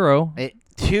than 0.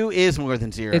 2 is more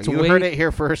than 0. It's You way- heard it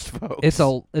here first, folks.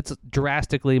 It's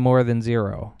drastically more than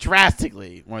 0.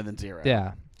 drastically more than 0.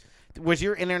 Yeah. Was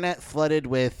your internet flooded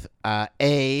with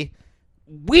a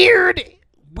weird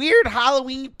weird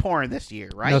Halloween porn this year,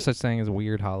 right? No such thing as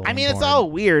weird Halloween. I mean, it's porn.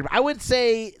 all weird. I would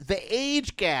say the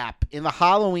age gap in the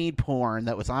Halloween porn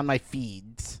that was on my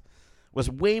feeds was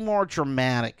way more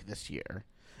dramatic this year.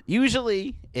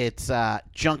 Usually, it's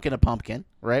junk in a pumpkin,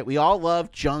 right? We all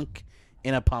love junk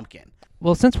in a pumpkin.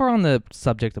 Well, since we're on the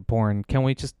subject of porn, can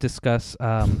we just discuss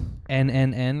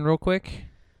NNN real quick?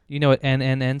 You know what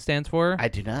NNN stands for? I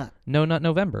do not. No Nut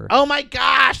November. Oh my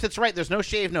gosh, that's right. There's no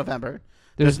Shave November.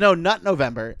 There's no Nut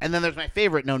November, and then there's my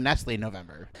favorite, no Nestle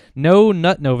November. No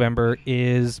Nut November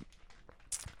is,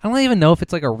 I don't even know if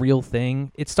it's like a real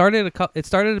thing. It started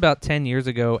about 10 years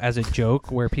ago as a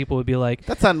joke where people would be like,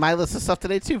 That's on my list of stuff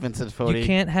today too, Vincent Fodi. you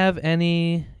can't have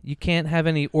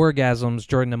any orgasms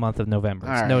during the month of November.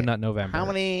 It's All No right. Nut November. How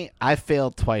many? I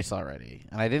failed twice already,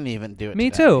 and I didn't even do it.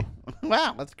 Me today. too.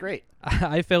 Wow, that's great.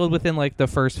 I failed within like the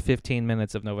first 15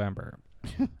 minutes of November.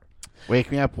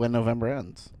 Wake me up when November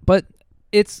ends. But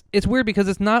it's weird because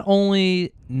it's not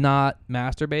only not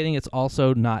masturbating, it's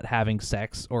also not having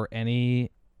sex or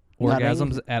any Nutting?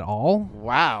 orgasms at all,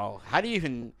 Wow, how do you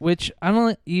even? which I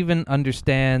don't even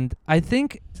understand. I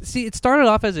think, see, it started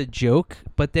off as a joke,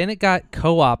 but then it got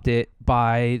co-opted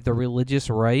by the religious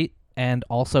right and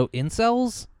also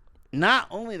incels. Not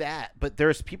only that, but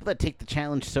there's people that take the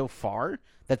challenge so far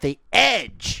that they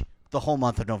edge the whole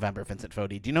month of November. Vincent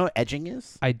Fodi, do you know what edging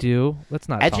is? I do. Let's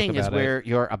not Edging talk is about where it.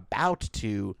 you're about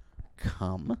to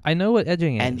come I know what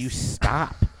edging is. and you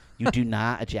stop. You do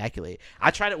not ejaculate.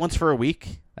 I tried it once for a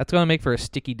week. That's going to make for a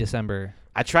sticky December.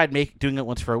 I tried doing it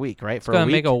once for a week, right? It's For going a to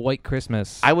week. make a white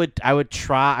Christmas. I would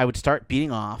start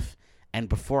beating off, and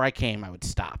before I came, I would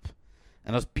stop.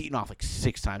 And I was beating off like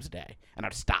 6 times a day, and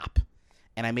I'd stop.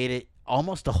 And I made it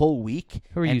almost a whole week.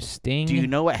 Who are and you, Sting? Do you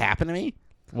know what happened to me?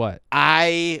 What?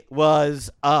 I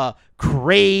was a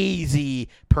crazy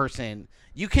person.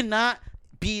 You cannot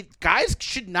be. Guys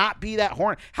should not be that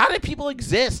horny. How did people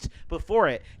exist before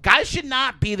it? Guys should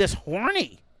not be this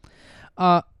horny.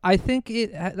 I think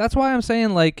that's why I'm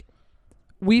saying, like,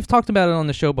 we've talked about it on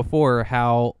the show before,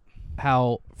 how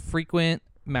frequent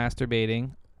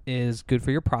masturbating is good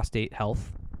for your prostate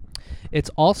health.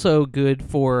 It's also good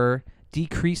for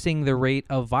decreasing the rate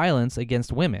of violence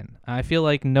against women. I feel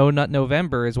like No Nut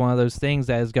November is one of those things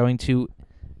that is going to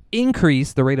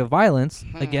increase the rate of violence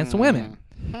against women.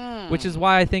 Which is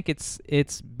why I think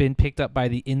it's been picked up by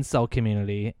the incel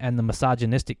community and the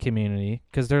misogynistic community,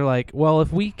 because they're like, well,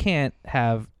 if we can't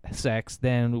have sex,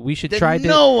 then we should try to.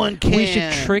 No one can. We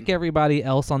should trick everybody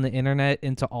else on the internet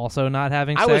into also not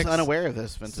having I sex. was unaware of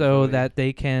this, Vincent So Fodi. that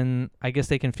they can, I guess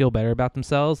they can feel better about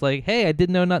themselves. Like, hey, I did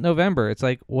No Nut November. It's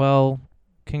like, well,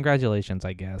 congratulations,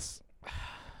 I guess.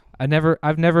 I've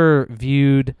never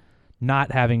viewed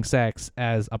not having sex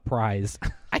as a prize.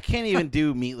 I can't even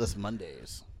do meatless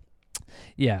Mondays.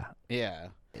 Yeah. Yeah,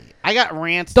 I got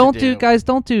rants. Don't to do guys.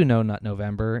 Don't do No Nut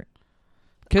November.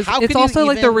 Because How it's can you also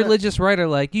like the even- religious right are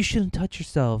like, you shouldn't touch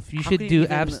yourself. You How should can do you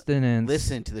even abstinence.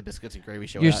 Listen to the Biscuits and Gravy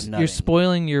Show. You're without you're nutting.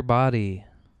 spoiling your body.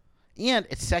 And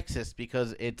it's sexist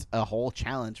because it's a whole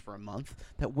challenge for a month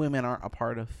that women aren't a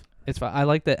part of. It's fine. I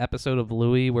like the episode of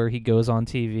Louis where he goes on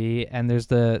TV and there's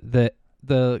the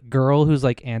girl who's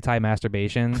like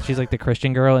anti-masturbation. She's like the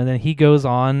Christian girl, and then he goes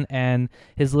on and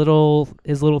his little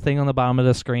thing on the bottom of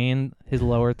the screen, his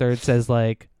lower third says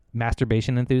like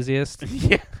masturbation enthusiast.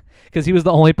 Yeah. Because he was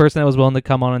the only person that was willing to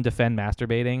come on and defend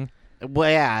masturbating. Well,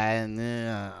 yeah, and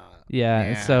Yeah,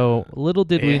 and so little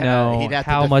did we Yeah, know he'd have to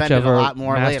how much defend of it a a lot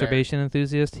more later. masturbation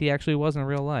enthusiast he actually was in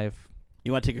real life.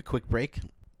 You want to take a quick break?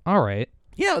 All right.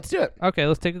 Yeah, let's do it. Okay,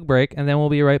 let's take a break, and then we'll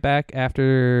be right back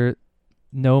after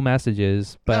no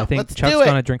messages. But No, I think let's Chuck's do it.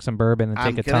 going to drink some bourbon and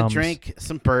I'm take a gonna Tums. drink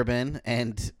some bourbon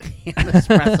and an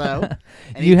espresso.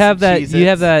 And You eat have some that. You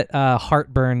have Cheez-Its. that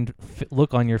heartburn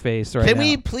look on your face right Can now.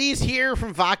 we please hear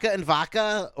from Vodka and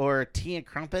Vodka or Tea and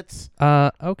Crumpets?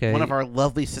 Okay. One of our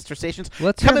lovely sister stations.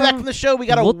 Let's Coming hear back from from the show, we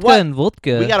got a Vodka what? and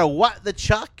vodka. We got a what the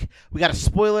Chuck. We got a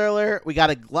spoiler alert. We got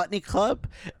a gluttony club.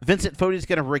 Vincent Fodi's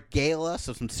going to regale us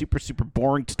of some super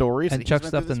boring stories. and that he's Chuck been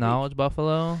stuff through the this week. knowledge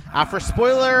buffalo. For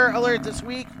spoiler alert this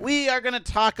week, we are going to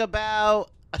talk about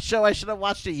a show I should have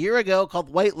watched a year ago called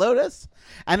White Lotus,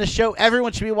 and a show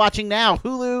everyone should be watching now.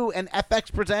 Hulu and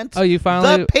FX present Oh, you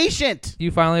finally The Patient. You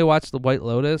finally watched the White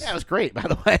Lotus. Yeah, it was great, by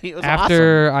the way. It was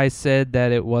After I said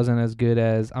that it wasn't as good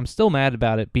as, I'm still mad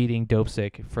about it beating Dope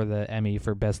Sick for the Emmy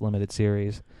for Best Limited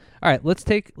Series. All right, let's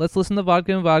listen to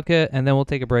Vodka and Vodka, and then we'll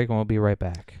take a break, and we'll be right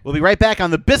back. We'll be right back on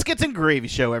the Biscuits and Gravy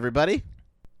Show, everybody.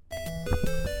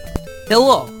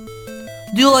 Hello.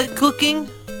 Do you like cooking?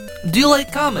 Do you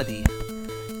like comedy?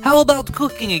 How about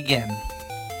cooking again?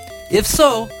 If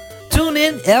so, tune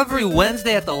in every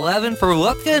Wednesday at 11 for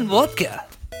Vodka and Vodka.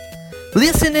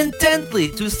 Listen intently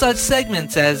to such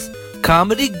segments as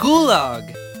Comedy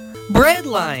Gulag,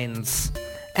 Breadlines,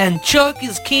 and Chuck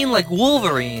is keen like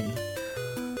Wolverine.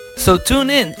 So tune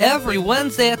in every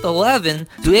Wednesday at 11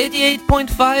 to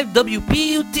 88.5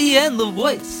 WPUTN, the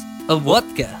voice of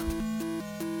Wodka.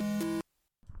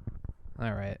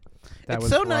 All right. It's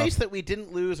so nice that we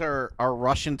didn't lose our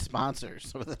Russian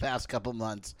sponsors over the past couple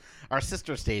months. Our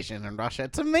sister station in Russia.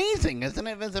 It's amazing, isn't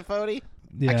it, Vincent Fodi?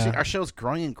 Yeah. Actually, our show's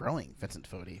growing and growing, Vincent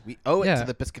Fodi. We owe it to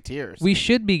the Biscuiteers. We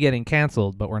should be getting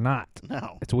canceled, but we're not.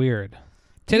 No. It's weird.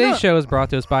 Today's show is brought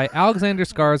to us by Alexander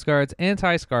Skarsgård's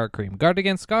Anti-Scar Cream. Guard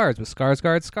against scars with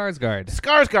Skarsgård. Skarsgård.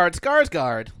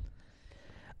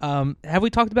 Have we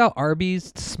talked about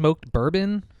Arby's smoked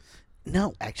bourbon?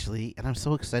 No, actually, and I'm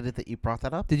so excited that you brought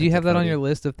that up. Did you have that on Fodi. your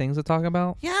list of things to talk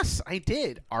about? Yes, I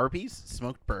did. Arby's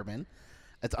smoked bourbon.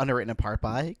 It's underwritten in part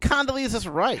by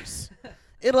Condoleezza Rice.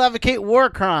 It'll advocate war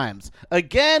crimes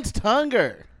against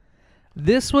hunger.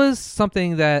 This was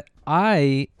something that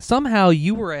somehow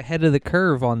you were ahead of the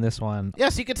curve on this one.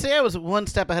 Yes, you could say I was one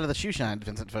step ahead of the shoe shine,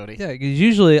 Vincent Fodi. Yeah, because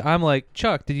usually I'm like,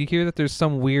 Chuck, did you hear that there's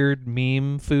some weird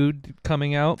meme food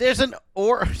coming out? There's do you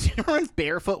remember when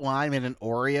Barefoot Wine made an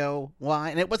Oreo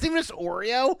wine? And it wasn't even just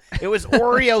Oreo. It was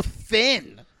Oreo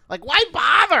thin. Like, why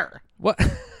bother? What?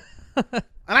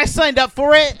 And I signed up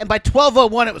for it, and by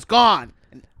 12:01 it was gone.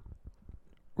 And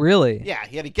Really? yeah,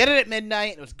 you had to get it at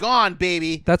midnight, and it was gone,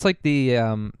 baby. That's like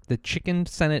the Chicken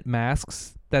Senate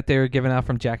masks that they were giving out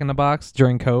from Jack in the Box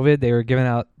during COVID. They were giving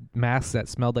out masks that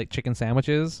smelled like chicken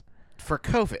sandwiches For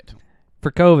COVID.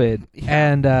 for COVID.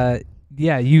 Yeah. And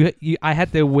you I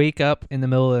had to wake up in the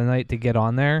middle of the night to get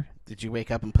on there. Did you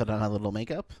wake up and put on a little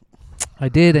makeup? I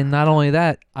did, and not only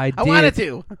that, I wanted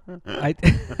to.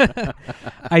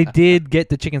 I did get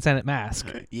the Chicken Senate mask.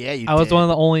 Yeah, you I was did. one of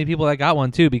the only people that got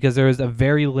one too, because there was a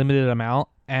very limited amount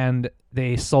and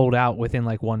they sold out within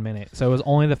like 1 minute. So it was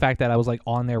only the fact that I was like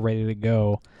on there ready to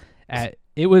go.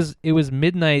 It was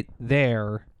midnight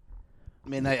there,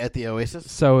 Midnight at the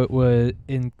Oasis. so it was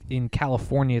in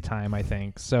California time, I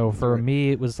think. So for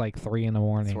me, it was like 3 a.m.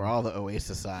 That's where all the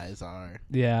Oasis eyes are.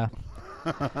 Yeah.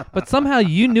 But somehow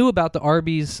you knew about the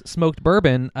Arby's smoked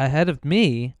bourbon ahead of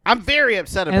me. I'm very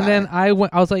upset about And then it. I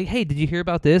was like, hey, did you hear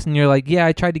about this? And you're like, yeah,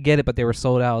 I tried to get it, but they were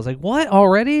sold out. I was like, what,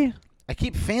 already? I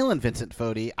keep failing, Vincent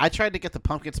Fodi. I tried to get the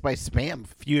pumpkin spice spam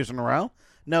a few years in a row.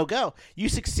 No go. You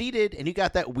succeeded, and you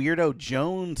got that weirdo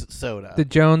Jones soda. The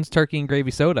Jones Turkey and Gravy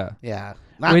Soda, yeah.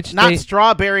 Not Which not they-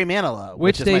 strawberry Manilow,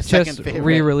 which is they my second just favorite.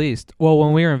 re-released. Well,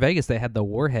 when we were in Vegas, they had the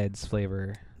Warheads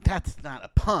flavor. That's not a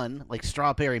pun like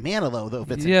strawberry Manilow, though,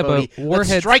 Vincent Yeah, Fodi. but Warheads-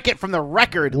 Let's strike it from the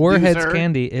record, Warheads loser.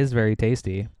 candy is very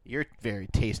tasty. You're very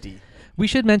tasty. We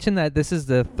should mention that this is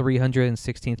the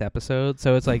 316th episode,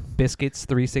 so it's like Biscuits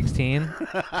 316.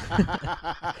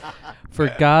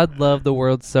 For God loved the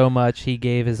world so much, he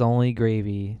gave his only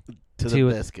gravy To the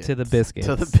biscuits. To the biscuits.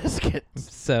 To the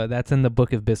biscuits. So that's in the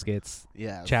Book of Biscuits,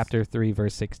 Yes. chapter 3,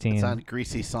 verse 16. It's on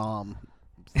Greasy Psalm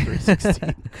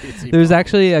 316. Greasy There's Psalm.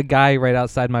 actually a guy right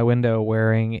outside my window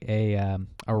wearing a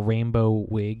rainbow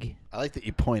wig, I like that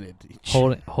you pointed.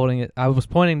 holding it. I was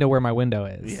pointing to where my window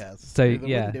is. Yes. So Through the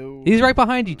yeah, window. he's right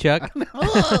behind you, Chuck.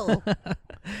 Oh.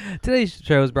 Today's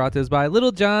show is brought to us by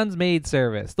Little John's Maid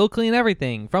Service. They'll clean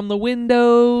everything from the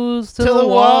windows to the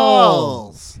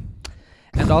walls.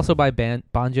 And also by Bon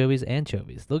Jovi's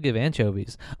Anchovies. They'll give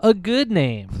anchovies a good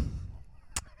name.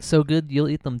 So good you'll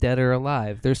eat them dead or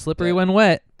alive. They're slippery Dead- when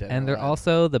wet, dead and or they're alive.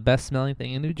 also the best smelling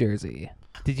thing in New Jersey.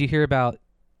 Did you hear about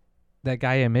that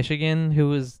guy in Michigan who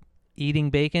was eating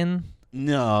bacon?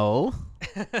 No.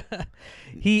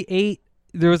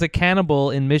 There was a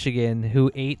cannibal in Michigan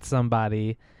who ate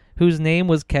somebody whose name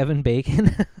was Kevin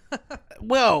Bacon.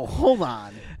 Whoa, hold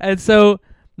on. And so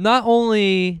not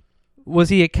only was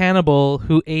he a cannibal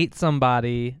who ate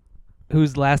somebody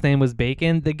whose last name was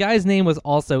Bacon, the guy's name was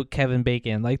also Kevin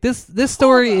Bacon. Like this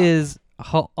story is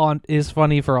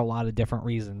funny for a lot of different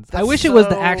reasons. I That's wish it was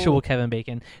the so actual Kevin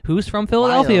Bacon, who's from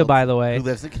Philadelphia, Wild. by the way. Who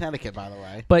lives in Connecticut, by the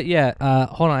way. But yeah,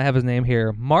 hold on, I have his name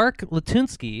here. Mark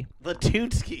Latunsky,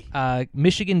 Latunsky.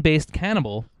 Michigan-based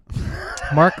cannibal.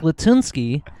 Mark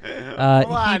Latunsky.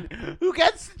 Hold on. Who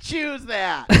gets to choose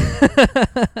that?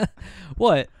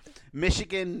 What?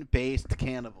 Michigan-based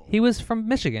cannibal. He was from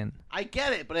Michigan. I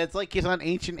get it, but it's like he's on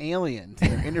Ancient Aliens.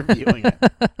 They're interviewing him.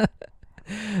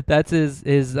 That's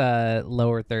his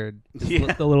lower third.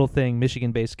 Yeah. The little thing,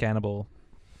 Michigan-based cannibal.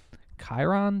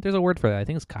 Chiron? There's a word for that. I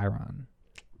think it's Chiron.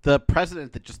 The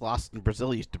president that just lost in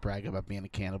Brazil used to brag about being a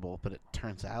cannibal, but it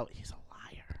turns out he's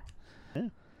a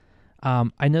liar.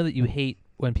 I know that you hate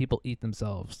when people eat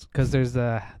themselves, because there's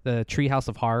the Treehouse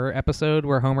of Horror episode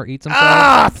where Homer eats himself.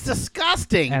 Ah, it's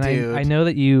disgusting, and dude. I know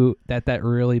that that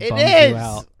really It bums is. you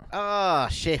out. Oh,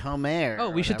 Chez Homer. Oh,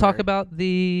 or we should whatever. talk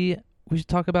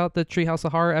about the Treehouse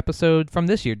of Horror episode from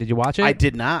this year. Did you watch it? I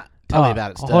did not. Tell me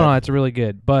about it. Hold on, it's really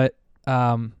good. But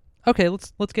okay,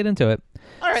 let's get into it.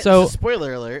 All right. So- this is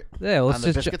spoiler alert. Yeah, let's on the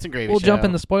just Biscuits and Gravy we'll jump Show.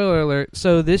 in the spoiler alert.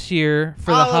 So this year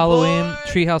for the All Halloween aboard!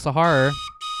 Treehouse of Horror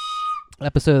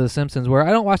episode of The Simpsons, where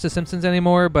I don't watch The Simpsons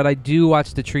anymore, but I do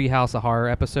watch the Treehouse of Horror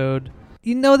episode.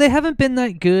 You know, they haven't been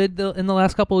that good in the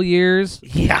last couple of years,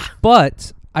 Yeah.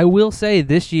 but I will say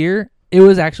this year it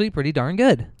was actually pretty darn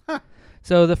good. Huh.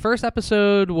 So the first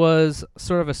episode was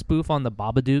sort of a spoof on the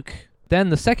Babadook. Then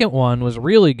the second one was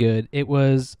really good. It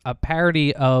was a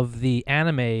parody of the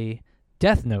anime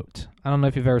Death Note. I don't know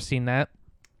if you've ever seen that.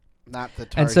 Not the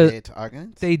And so target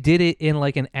audience. They did it in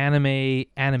like an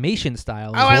animation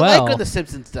style as I well, like when The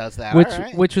Simpsons does that. which All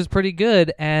right. which was pretty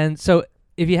good. And so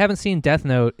if you haven't seen Death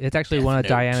Note, it's actually Death one of Note.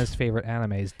 Diana's favorite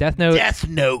animes. Death Note. Death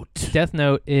Note. Death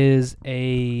Note is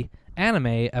a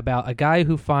anime about a guy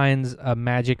who finds a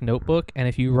magic notebook, and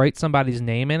if you write somebody's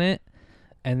name in it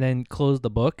and then close the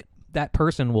book, that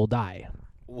person will die.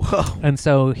 Whoa. And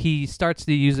so he starts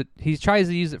to use it. He tries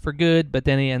to use it for good, but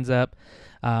then he ends up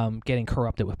getting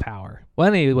corrupted with power. Well,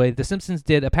 anyway, The Simpsons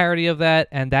did a parody of that,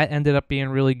 and that ended up being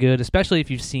really good, especially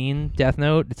if you've seen Death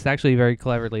Note. It's actually very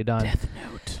cleverly done. Death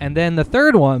Note. And then the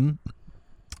third one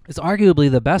is arguably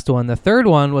the best one. The third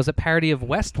one was a parody of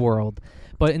Westworld,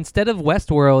 but instead of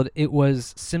Westworld, it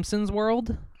was Simpsons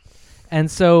World. And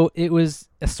so it was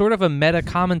a sort of a meta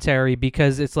commentary,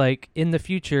 because it's like in the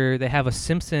future they have a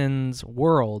Simpsons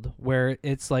world where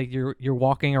it's like you're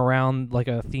walking around like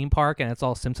a theme park and it's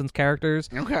all Simpsons characters,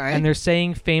 Okay. and they're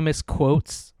saying famous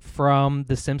quotes from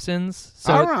The Simpsons.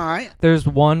 So All right. there's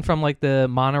one from like the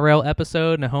monorail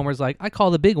episode, and Homer's like, "I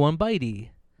call the big one Bitey,"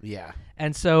 Yeah.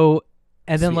 and so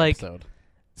and then Sweet like episode.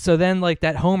 so then like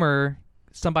that Homer,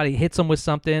 somebody hits him with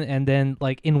something, and then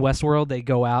like in Westworld they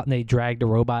go out and they drag the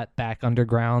robot back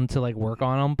underground to like work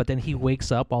on him, but then he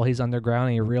wakes up while he's underground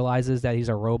and he realizes that he's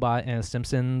a robot in a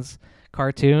Simpsons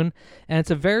cartoon. And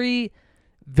it's a very,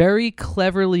 very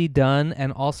cleverly done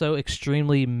and also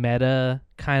extremely meta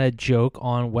kind of joke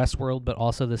on Westworld, but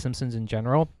also the Simpsons in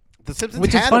general. The Simpsons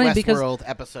which is had funny a because Westworld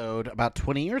episode about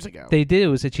 20 years ago. They did. It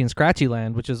was Itchy and Scratchy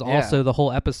Land, which is Yeah. also the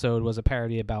whole episode was a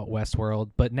parody about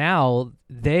Westworld. But now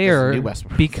This they're is new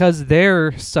Westworld. because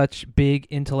they're such big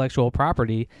intellectual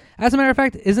property. As a matter of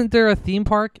fact, isn't there a theme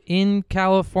park in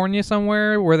California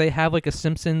somewhere where they have like a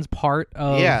Simpsons part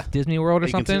of Yeah. Disney World or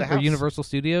You can see something, the or house. Universal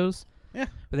Studios? Yeah.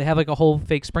 Where they have like a whole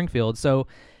fake Springfield. So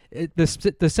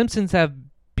the Simpsons have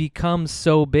become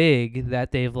so big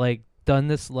that they've like done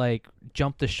this like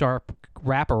jump the shark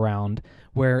wraparound,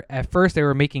 where at first they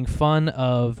were making fun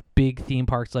of big theme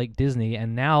parks like Disney,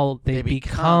 and now they they've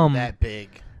become become that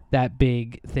big.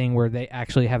 big thing where they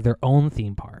actually have their own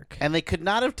theme park. And they could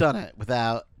not have done it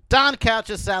without Don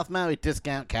Couch's South Maui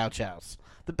Discount Couch House.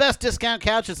 The best discount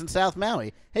couches in South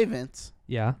Maui. Hey, Vince,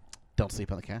 Yeah. don't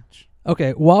sleep on the couch.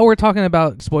 Okay, while we're talking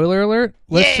about spoiler alert,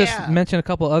 let's Yeah! just mention a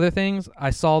couple other things.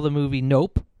 I saw the movie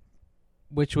Nope,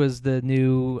 which was the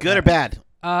new... Good or bad?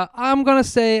 I'm going to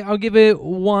say I'll give it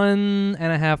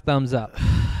 1.5 thumbs up.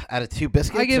 Out of 2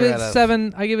 biscuits? I give or it out of-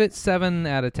 7. I give it 7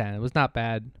 out of 10. It was not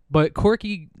bad, but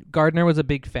Corky Gardner was a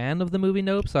big fan of the movie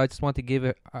Nope, so I just want to give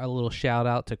it a little shout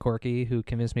out to Corky, who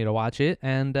convinced me to watch it,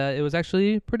 and it was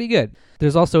actually pretty good.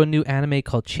 There's also a new anime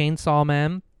called Chainsaw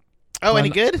Man. Oh, any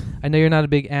One- good? I know you're not a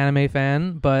big anime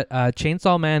fan, but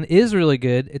Chainsaw Man is really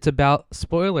good. It's about,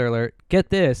 spoiler alert, get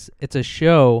this, it's a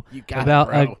show You got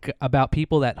about it, bro. about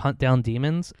people that hunt down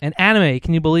demons. An anime,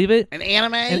 can you believe it? An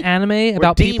anime? An anime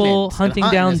about people demons and hunting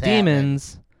hunting down is happening.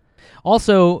 demons.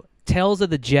 Also, Tales of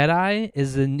the Jedi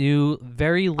is the new,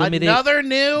 very limited. Another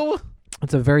new?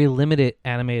 It's a very limited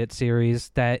animated series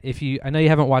that I know you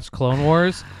haven't watched Clone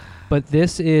Wars, but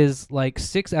this is like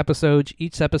 6 episodes.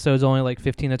 Each episode's only like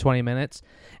 15 to 20 minutes,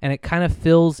 and it kind of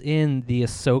fills in the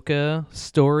Ahsoka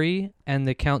story and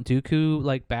the Count Dooku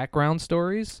like background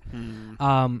stories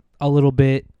a little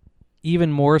bit,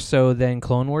 even more so than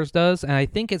Clone Wars does. And I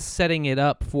think it's setting it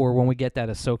up for when we get that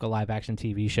Ahsoka live action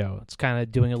TV show. It's kind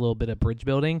of doing a little bit of bridge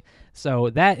building.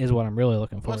 So that is what I'm really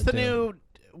looking forward What's the to. new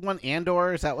one?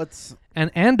 Andor? Is that what's...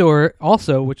 And Andor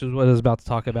also, which is what I was about to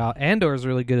talk about, Andor is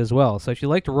really good as well. So if you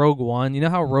liked Rogue One, you know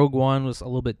how Rogue One was a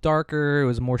little bit darker, it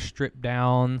was more stripped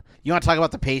down. You want to talk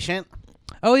about The Patient?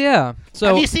 Oh yeah. So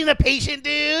Have you seen The Patient,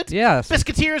 dude? yes.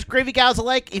 Biscuiteers, gravy gals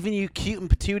alike, even you cute and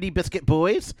patootie biscuit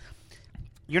boys.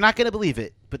 You're not going to believe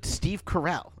it, but Steve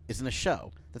Carell is in a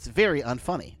show that's very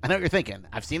unfunny. I know what you're thinking.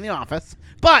 I've seen The Office,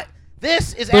 but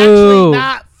This is Boo. actually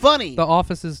not funny. The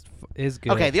Office is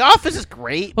good. Okay, The Office is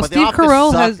great, Well, but Steve The Office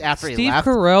Carell sucked has after he Steve left.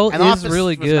 Carell and The is Office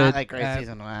really was good. not that great at-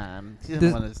 season 1. Season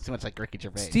This- 1 is too much like Ricky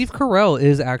Gervais. Steve Carell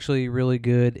is actually really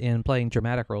good in playing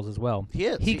dramatic roles as well. He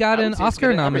is. He got I would an say he's Oscar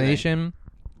good at everything. nomination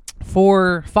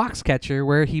for Foxcatcher,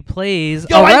 where he plays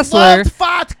Yo, a I wrestler, loved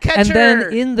Foxcatcher. and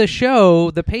then in the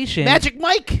show, The Patient, Magic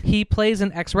Mike. he plays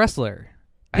an ex-wrestler.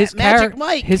 Magic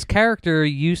Mike. His character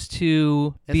used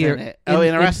to be Isn't it? Oh,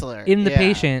 in a wrestler. In The Yeah.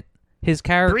 Patient, his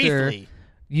character Briefly.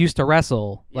 used to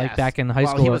wrestle, like Yes. back in high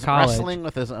While school he or was college. wrestling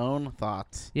with his own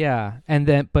thoughts. Yeah, and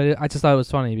then I just thought it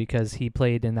was funny because he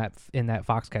played in that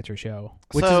Foxcatcher show,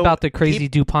 which is So, about the crazy he-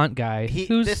 DuPont guy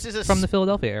who's this is a from the s-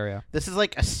 Philadelphia area. This is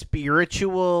like a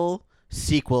spiritual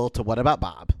sequel to What About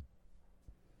Bob?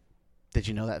 Did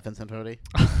you know that, Vincent Fodi?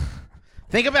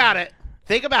 Think about it.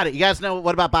 Think about it. You guys know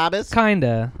what About Bob is?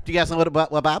 Kinda. Do you guys know what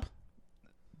Bob?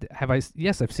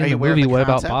 Yes, I've Are seen you the aware of movie. What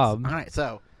concept? about Bob? All right,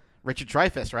 so Richard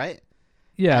Dreyfuss, right?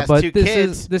 Yeah, has but two this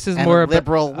kids is and more a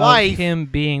liberal about wife, him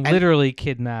being and literally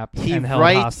kidnapped He and held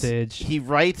writes. hostage. He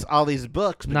writes all these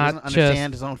books, but Not he doesn't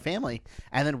understand just- his own family.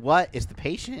 And then what is The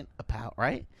Patient about?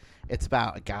 Right? It's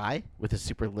about a guy with a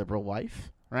super liberal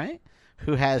wife, right?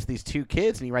 Who has these two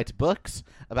kids, and he writes books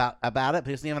about it, but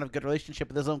he doesn't even have a good relationship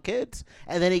with his own kids.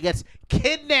 And then he gets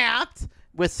kidnapped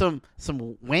with some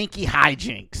wanky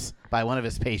hijinks by one of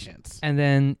his patients. And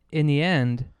then in the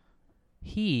end,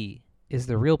 he is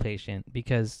the real patient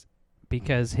because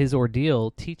his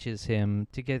ordeal teaches him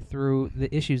to get through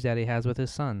the issues that he has with his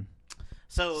son.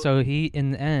 So he,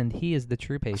 in the end, he is the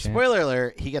true patient. Spoiler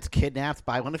alert: he gets kidnapped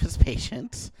by one of his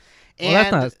patients. Well,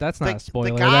 And that's not a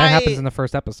spoiler. guy, That happens in the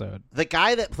first episode. The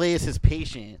guy that plays his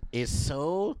patient is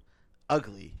so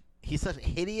ugly. He's such a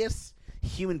hideous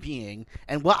human being.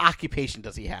 And what occupation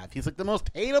does he have? He's like the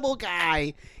most hateable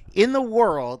guy in the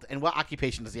world. And what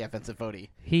occupation does he have, Vincent Fodi?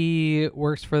 He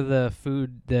works for the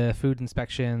food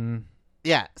inspection,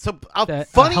 Yeah. So The a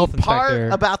funny health part inspector,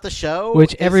 about the show,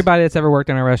 which is everybody that's ever worked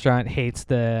in a restaurant hates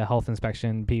the health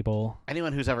inspection people.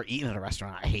 anyone who's ever eaten at a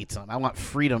restaurant hates them. I want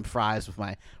freedom fries with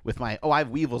my. Oh, I have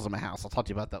weevils in my house. I'll talk to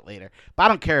you about that later. But I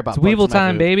don't care about It's bugs Weevil in my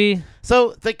time, food. baby.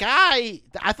 So the guy,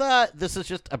 I thought this was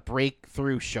just a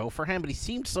breakthrough show for him, but he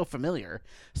seemed so familiar.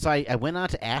 So I went on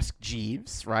to Ask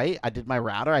Jeeves, right? I did my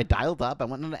router. I dialed up. I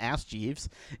went on to Ask Jeeves.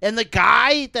 And the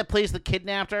guy that plays the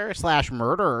kidnapper /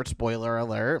 murderer, spoiler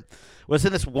alert, was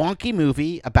in this wonky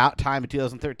movie About Time in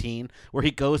 2013 where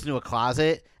he goes into a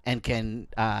closet and can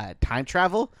time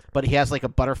travel, but he has like a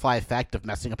butterfly effect of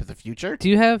messing up with the future. Do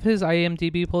you have his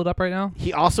IMDb pulled up right now?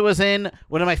 He also was in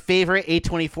one of my favorite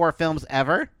A24 films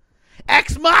ever,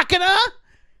 Ex Machina.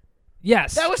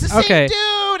 Yes. That was the same dude.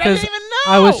 I 'cause didn't even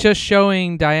know. I was just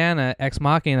showing Diana Ex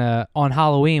Machina on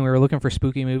Halloween. We were looking for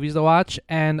spooky movies to watch,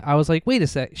 and I was like, wait a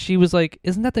sec. She was like,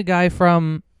 isn't that the guy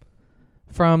from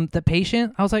The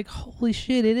Patient? I was like, holy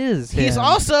shit, it is He's him.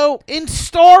 also in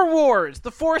Star Wars: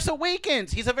 The Force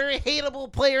Awakens. He's a very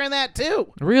hateable player in that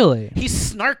too. Really?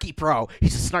 He's snarky, bro.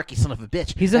 He's a snarky son of a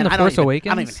bitch. He's in And The I don't Force even-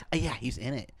 Awakens? I don't even. Yeah, he's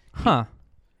in it. Huh.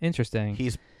 Interesting.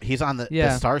 He's on the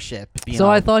Yeah. starship. being So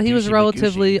all I thought he was douchey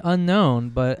relatively magoochey. unknown,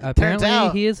 but apparently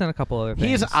out he is in a couple other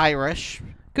things. He's Irish,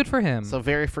 Good for him. so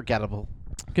very forgettable.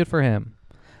 Good for him.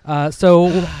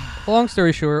 So, long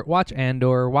story short, watch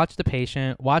Andor, watch The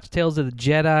Patient, watch Tales of the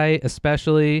Jedi,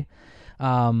 especially.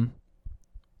 Oh,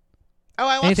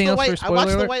 I watched Anything the else White. for I spoiler watched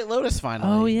the alert? White Lotus finally.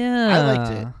 Oh, yeah. I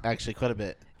liked it actually quite a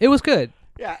bit. It was good.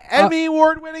 Yeah, Emmy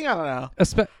award winning. I don't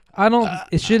know. I don't.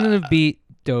 It shouldn't have beat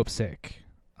Dope Sick.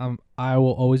 I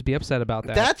will always be upset about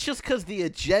that. That's just because the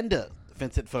agenda,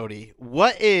 Vincent Fodi.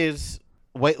 What is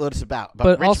White Lotus about? About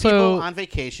But rich also- people on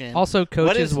vacation. also, what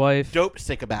Coach's is wife. Dope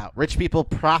Sick about? Rich people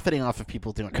profiting off of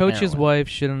people doing Coach's heroin. wife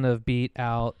shouldn't have beat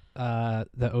out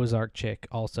the Ozark chick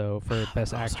also for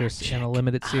Best Ozark Actress in chick. a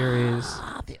limited series.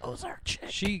 The Ozark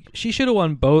chick. She should have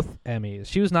won both Emmys.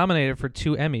 She was nominated for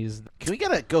 2 Emmys. Can we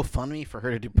get a GoFundMe for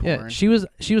her to do porn? Yeah, she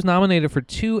was nominated for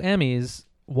 2 Emmys,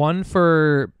 one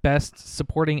for Best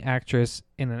Supporting Actress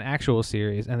in an actual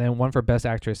series, and then one for Best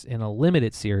Actress in a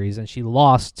limited series, and she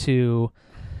lost to,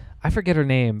 I forget her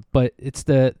name, but it's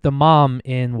the mom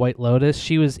in White Lotus.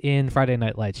 She was in Friday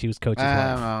Night Lights. She was Coach's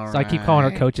wife. So I keep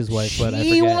calling her Coach's wife, but I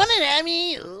She forget. won an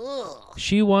Emmy. Ugh.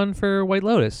 She won for White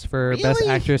Lotus for Best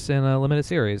Really? Actress in a limited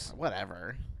series.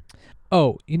 Whatever.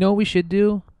 Oh, you know what we should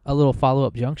do? A little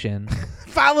follow-up junction.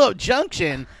 Follow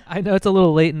Junction. I know it's a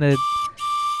little late in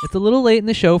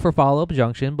the show for follow-up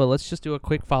junction, but let's just do a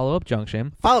quick follow-up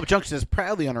junction. Follow Junction is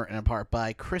proudly underwritten in part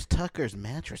by Chris Tucker's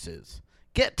Mattresses.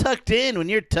 Get tucked in when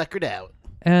you're tuckered out.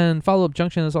 And Follow-Up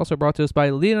Junction is also brought to us by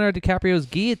Leonardo DiCaprio's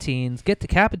Guillotines. Get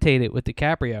decapitated with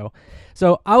DiCaprio.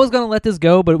 So I was going to let this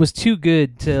go, but it was too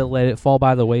good to let it fall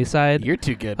by the wayside. You're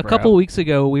too good, A bro. couple weeks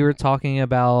ago, we were talking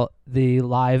about the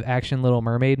live-action Little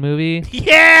Mermaid movie.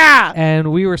 Yeah!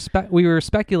 And we were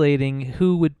speculating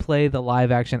who would play the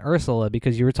live-action Ursula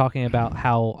because you were talking about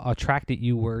how attracted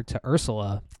you were to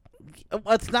Ursula.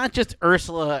 Well, it's not just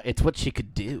Ursula, it's what she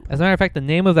could do. As a matter of fact, the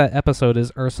name of that episode is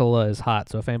Ursula is Hot,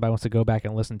 so if anybody wants to go back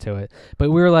and listen to it.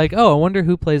 But we were like, oh, I wonder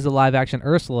who plays the live-action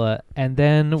Ursula. And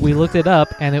then we looked it up,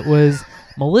 and it was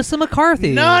Melissa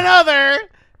McCarthy. None other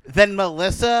than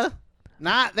Melissa,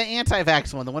 not the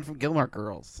anti-vax one, the one from Gilmore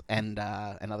Girls and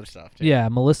other stuff, too. Yeah,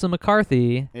 Melissa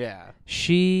McCarthy. Yeah.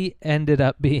 She ended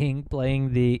up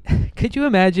playing the... Could you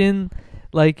imagine...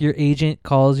 Like your agent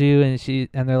calls you and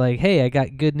they're like, "Hey, I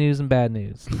got good news and bad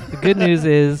news. The good news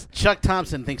is Chuck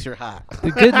Thompson thinks you're hot.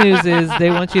 the good news is they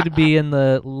want you to be in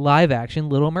the live action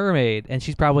Little Mermaid." And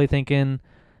she's probably thinking,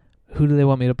 "Who do they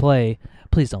want me to play?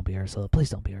 Please don't be Ursula. Please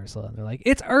don't be Ursula." And they're like,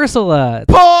 "It's Ursula."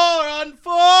 Poor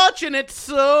unfortunate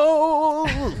soul.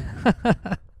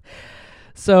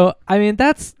 So, I mean,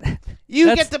 that's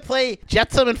Get to play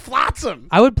Jetsam and Flotsam.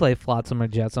 I would play Flotsam or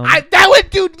Jetsam. That would,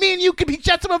 dude, me and you could be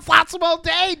Jetsam and Flotsam all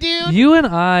day, dude. You and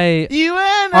I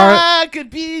I could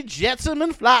be Jetsam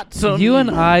and Flotsam. You and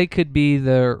I could be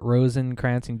the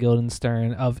Rosencrantz and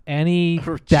Guildenstern of any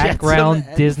background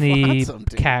and Disney Flotsam,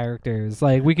 dude. characters.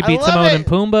 Like, we could I be love Timon it. and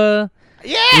Pumbaa.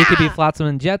 Yeah. We could be Flotsam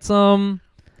and Jetsam.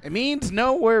 It means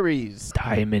no worries.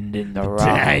 Diamond in the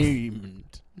Diamond.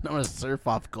 I'm gonna surf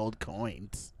off gold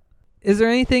coins. Is there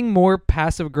anything more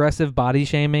passive-aggressive body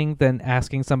shaming than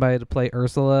asking somebody to play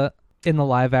Ursula in the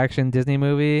live-action Disney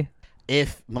movie?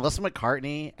 If Melissa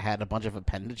McCartney had a bunch of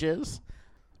appendages,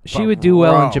 She would do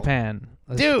well in Bro. Japan.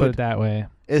 Let's Dude. put it that way.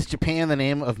 is Japan the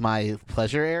name of my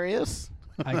pleasure areas?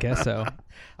 I guess so.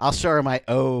 I'll show her my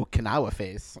Okinawa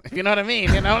face. If you know what I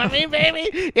mean. You know what I mean,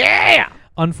 baby? Yeah!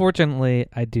 Unfortunately,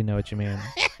 I do know what you mean.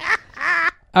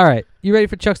 All right. You ready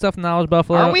for Chuck Stuff Knowledge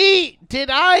Buffalo? Did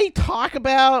I talk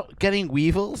about getting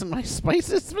weevils in my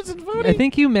spices, Mr. Foodie? I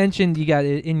think you mentioned you got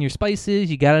it in your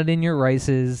spices, you got it in your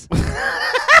rices.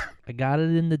 I got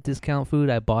it in the discount food.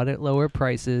 I bought it at lower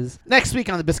prices. Next week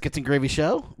on the Biscuits and Gravy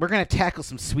Show, we're going to tackle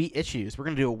some sweet issues. We're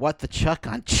going to do a What the Chuck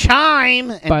on Chime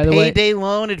and By the way, payday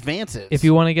loan advances. If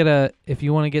you want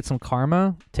to get some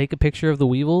karma, take a picture of the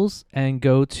weevils and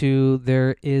go to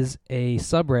there is a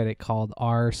subreddit called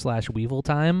r/Weevil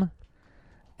Time.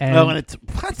 And it's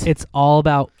what? it's all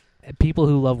about people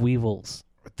who love weevils.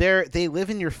 They live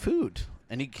in your food,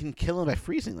 and you can kill them by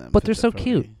freezing them. But they're so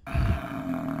cute.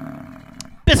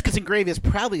 Biscuits and Gravy is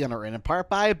proudly underwritten in part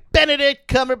by Benedict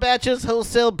Cumberbatch's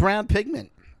Wholesale Brown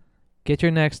Pigment Get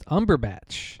your next Umber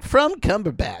Batch. from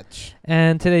Cumberbatch.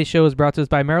 And today's show is brought to us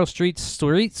by Merrill Street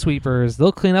Street Sweepers.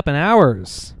 They'll clean up in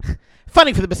hours.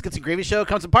 Funding for the Biscuits and Gravy Show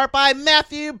comes in part by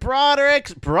Matthew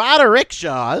Broderick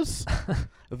Shaw's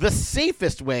The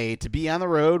Safest Way to Be on the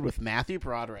Road with Matthew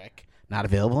Broderick. Not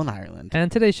available in Ireland.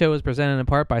 And today's show is presented in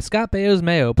part by Scott Baio's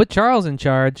Mayo. Put Charles in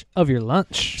charge of your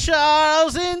lunch.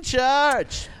 Charles in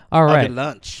charge. All Of right. your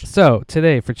lunch. So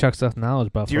today for Chuck Stuff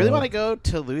Knowledge Buffalo. Do you really want to go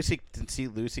to see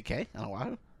Lucy K? I don't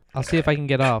know. I'll see if I can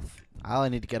get off. All I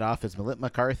need to get off is Melissa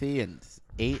McCarthy and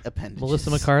 8 appendages.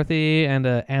 Melissa McCarthy and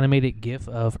an animated GIF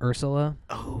of Ursula.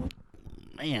 Oh,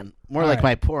 man. More All like right.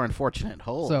 my poor unfortunate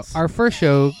holes. So our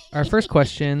first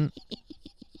question.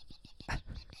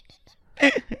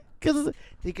 Because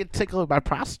you could tickle my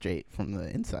prostrate from the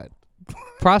inside.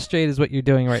 Prostrate is what you're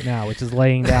doing right now, which is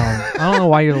laying down. I don't know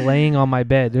why you're laying on my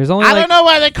bed. There's only I don't know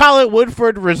why they call it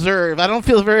Woodford Reserve. I don't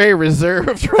feel very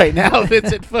reserved right now,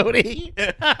 Vincent Fodi.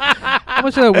 How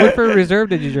much of that Woodford Reserve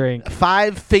did you drink?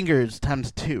 5 fingers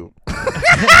times 2.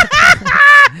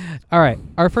 All right.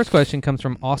 Our first question comes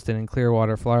from Austin in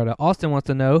Clearwater, Florida. Austin wants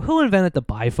to know who invented the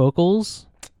bifocals.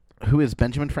 Who is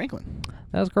Benjamin Franklin?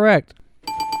 That is correct.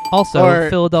 Also, Or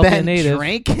Philadelphia Ben native.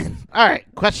 Drankin? All right,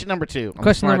 question number 2. I'm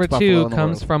Question the number smartest 2 buffalo in the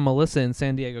comes world. from Melissa in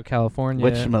San Diego, California.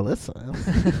 Which Melissa?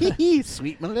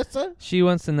 Sweet Melissa? She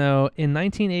wants to know, in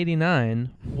 1989,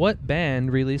 what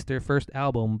band released their first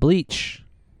album, Bleach?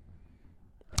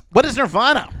 What is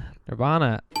Nirvana?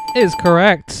 Nirvana is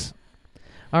correct.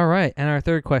 All right, and our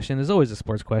third question is always a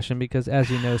sports question because, as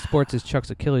you know, sports is Chuck's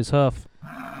Achilles hoof.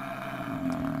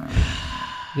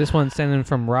 This one's sent in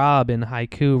from Rob in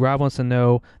Haiku. Rob wants to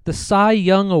know, the Cy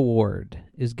Young Award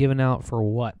is given out for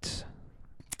what?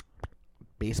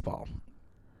 Baseball.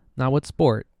 Not what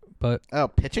sport, but Oh,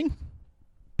 pitching?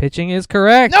 pitching is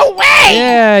correct. No way!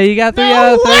 Yeah, you got 3 No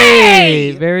out of 3.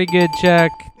 way! Very good,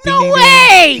 Chuck. Ding, No ding,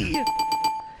 ding. way!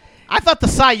 I thought the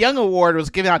Cy Young Award was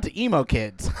given out to emo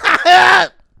kids.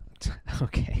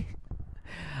 Okay.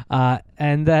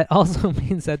 And that also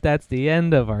means that that's the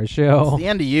end of our show. It's the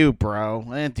end of you, bro.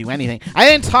 I didn't do anything. I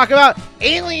didn't talk about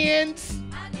aliens.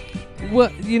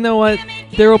 Well, you know what?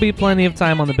 There will be plenty of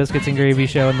time on the Biscuits and Gravy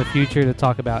Show in the future to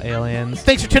talk about aliens.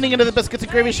 Thanks for tuning into the Biscuits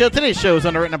and Gravy Show. Today's show is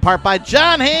underwritten in part by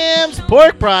John Ham's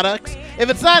Pork Products. If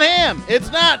it's not ham,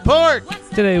 it's not pork.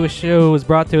 Today's show was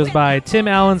brought to us by Tim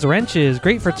Allen's Wrenches.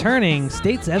 Great for turning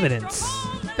state's evidence.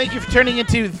 Thank you for turning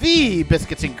into the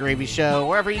Biscuits and Gravy Show,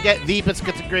 wherever you get the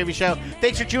Biscuits and Gravy Show.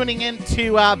 Thanks for tuning in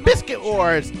to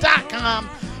BiscuitWars.com.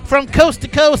 From coast to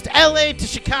coast, LA to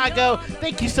Chicago,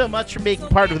 thank you so much for making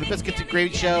part of the Biscuits and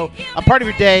Gravy Show, a part of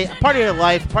your day, a part of your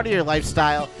life, a part of your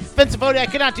lifestyle. Vince Voti, I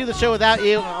could not do the show without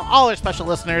you, all our special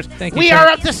listeners. Thank you, we sir. are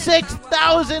up to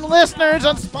 6,000 listeners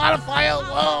on Spotify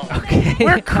alone. Okay.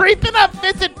 We're creeping up,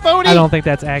 Vincent Voti. I don't think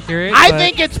that's accurate. I but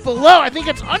think it's below. I think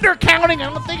it's undercounting. I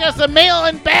don't think it's the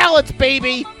mail-in ballots,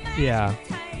 baby. Yeah.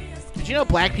 Did you know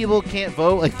black people can't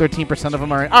vote? Like 13% of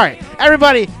them are. All right,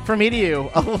 everybody, from me to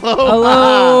you, aloha.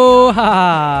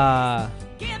 Aloha.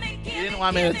 You didn't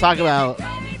want me to talk about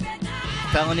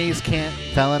felonies can't,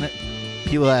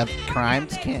 people that have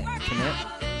crimes can't commit,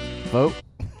 vote.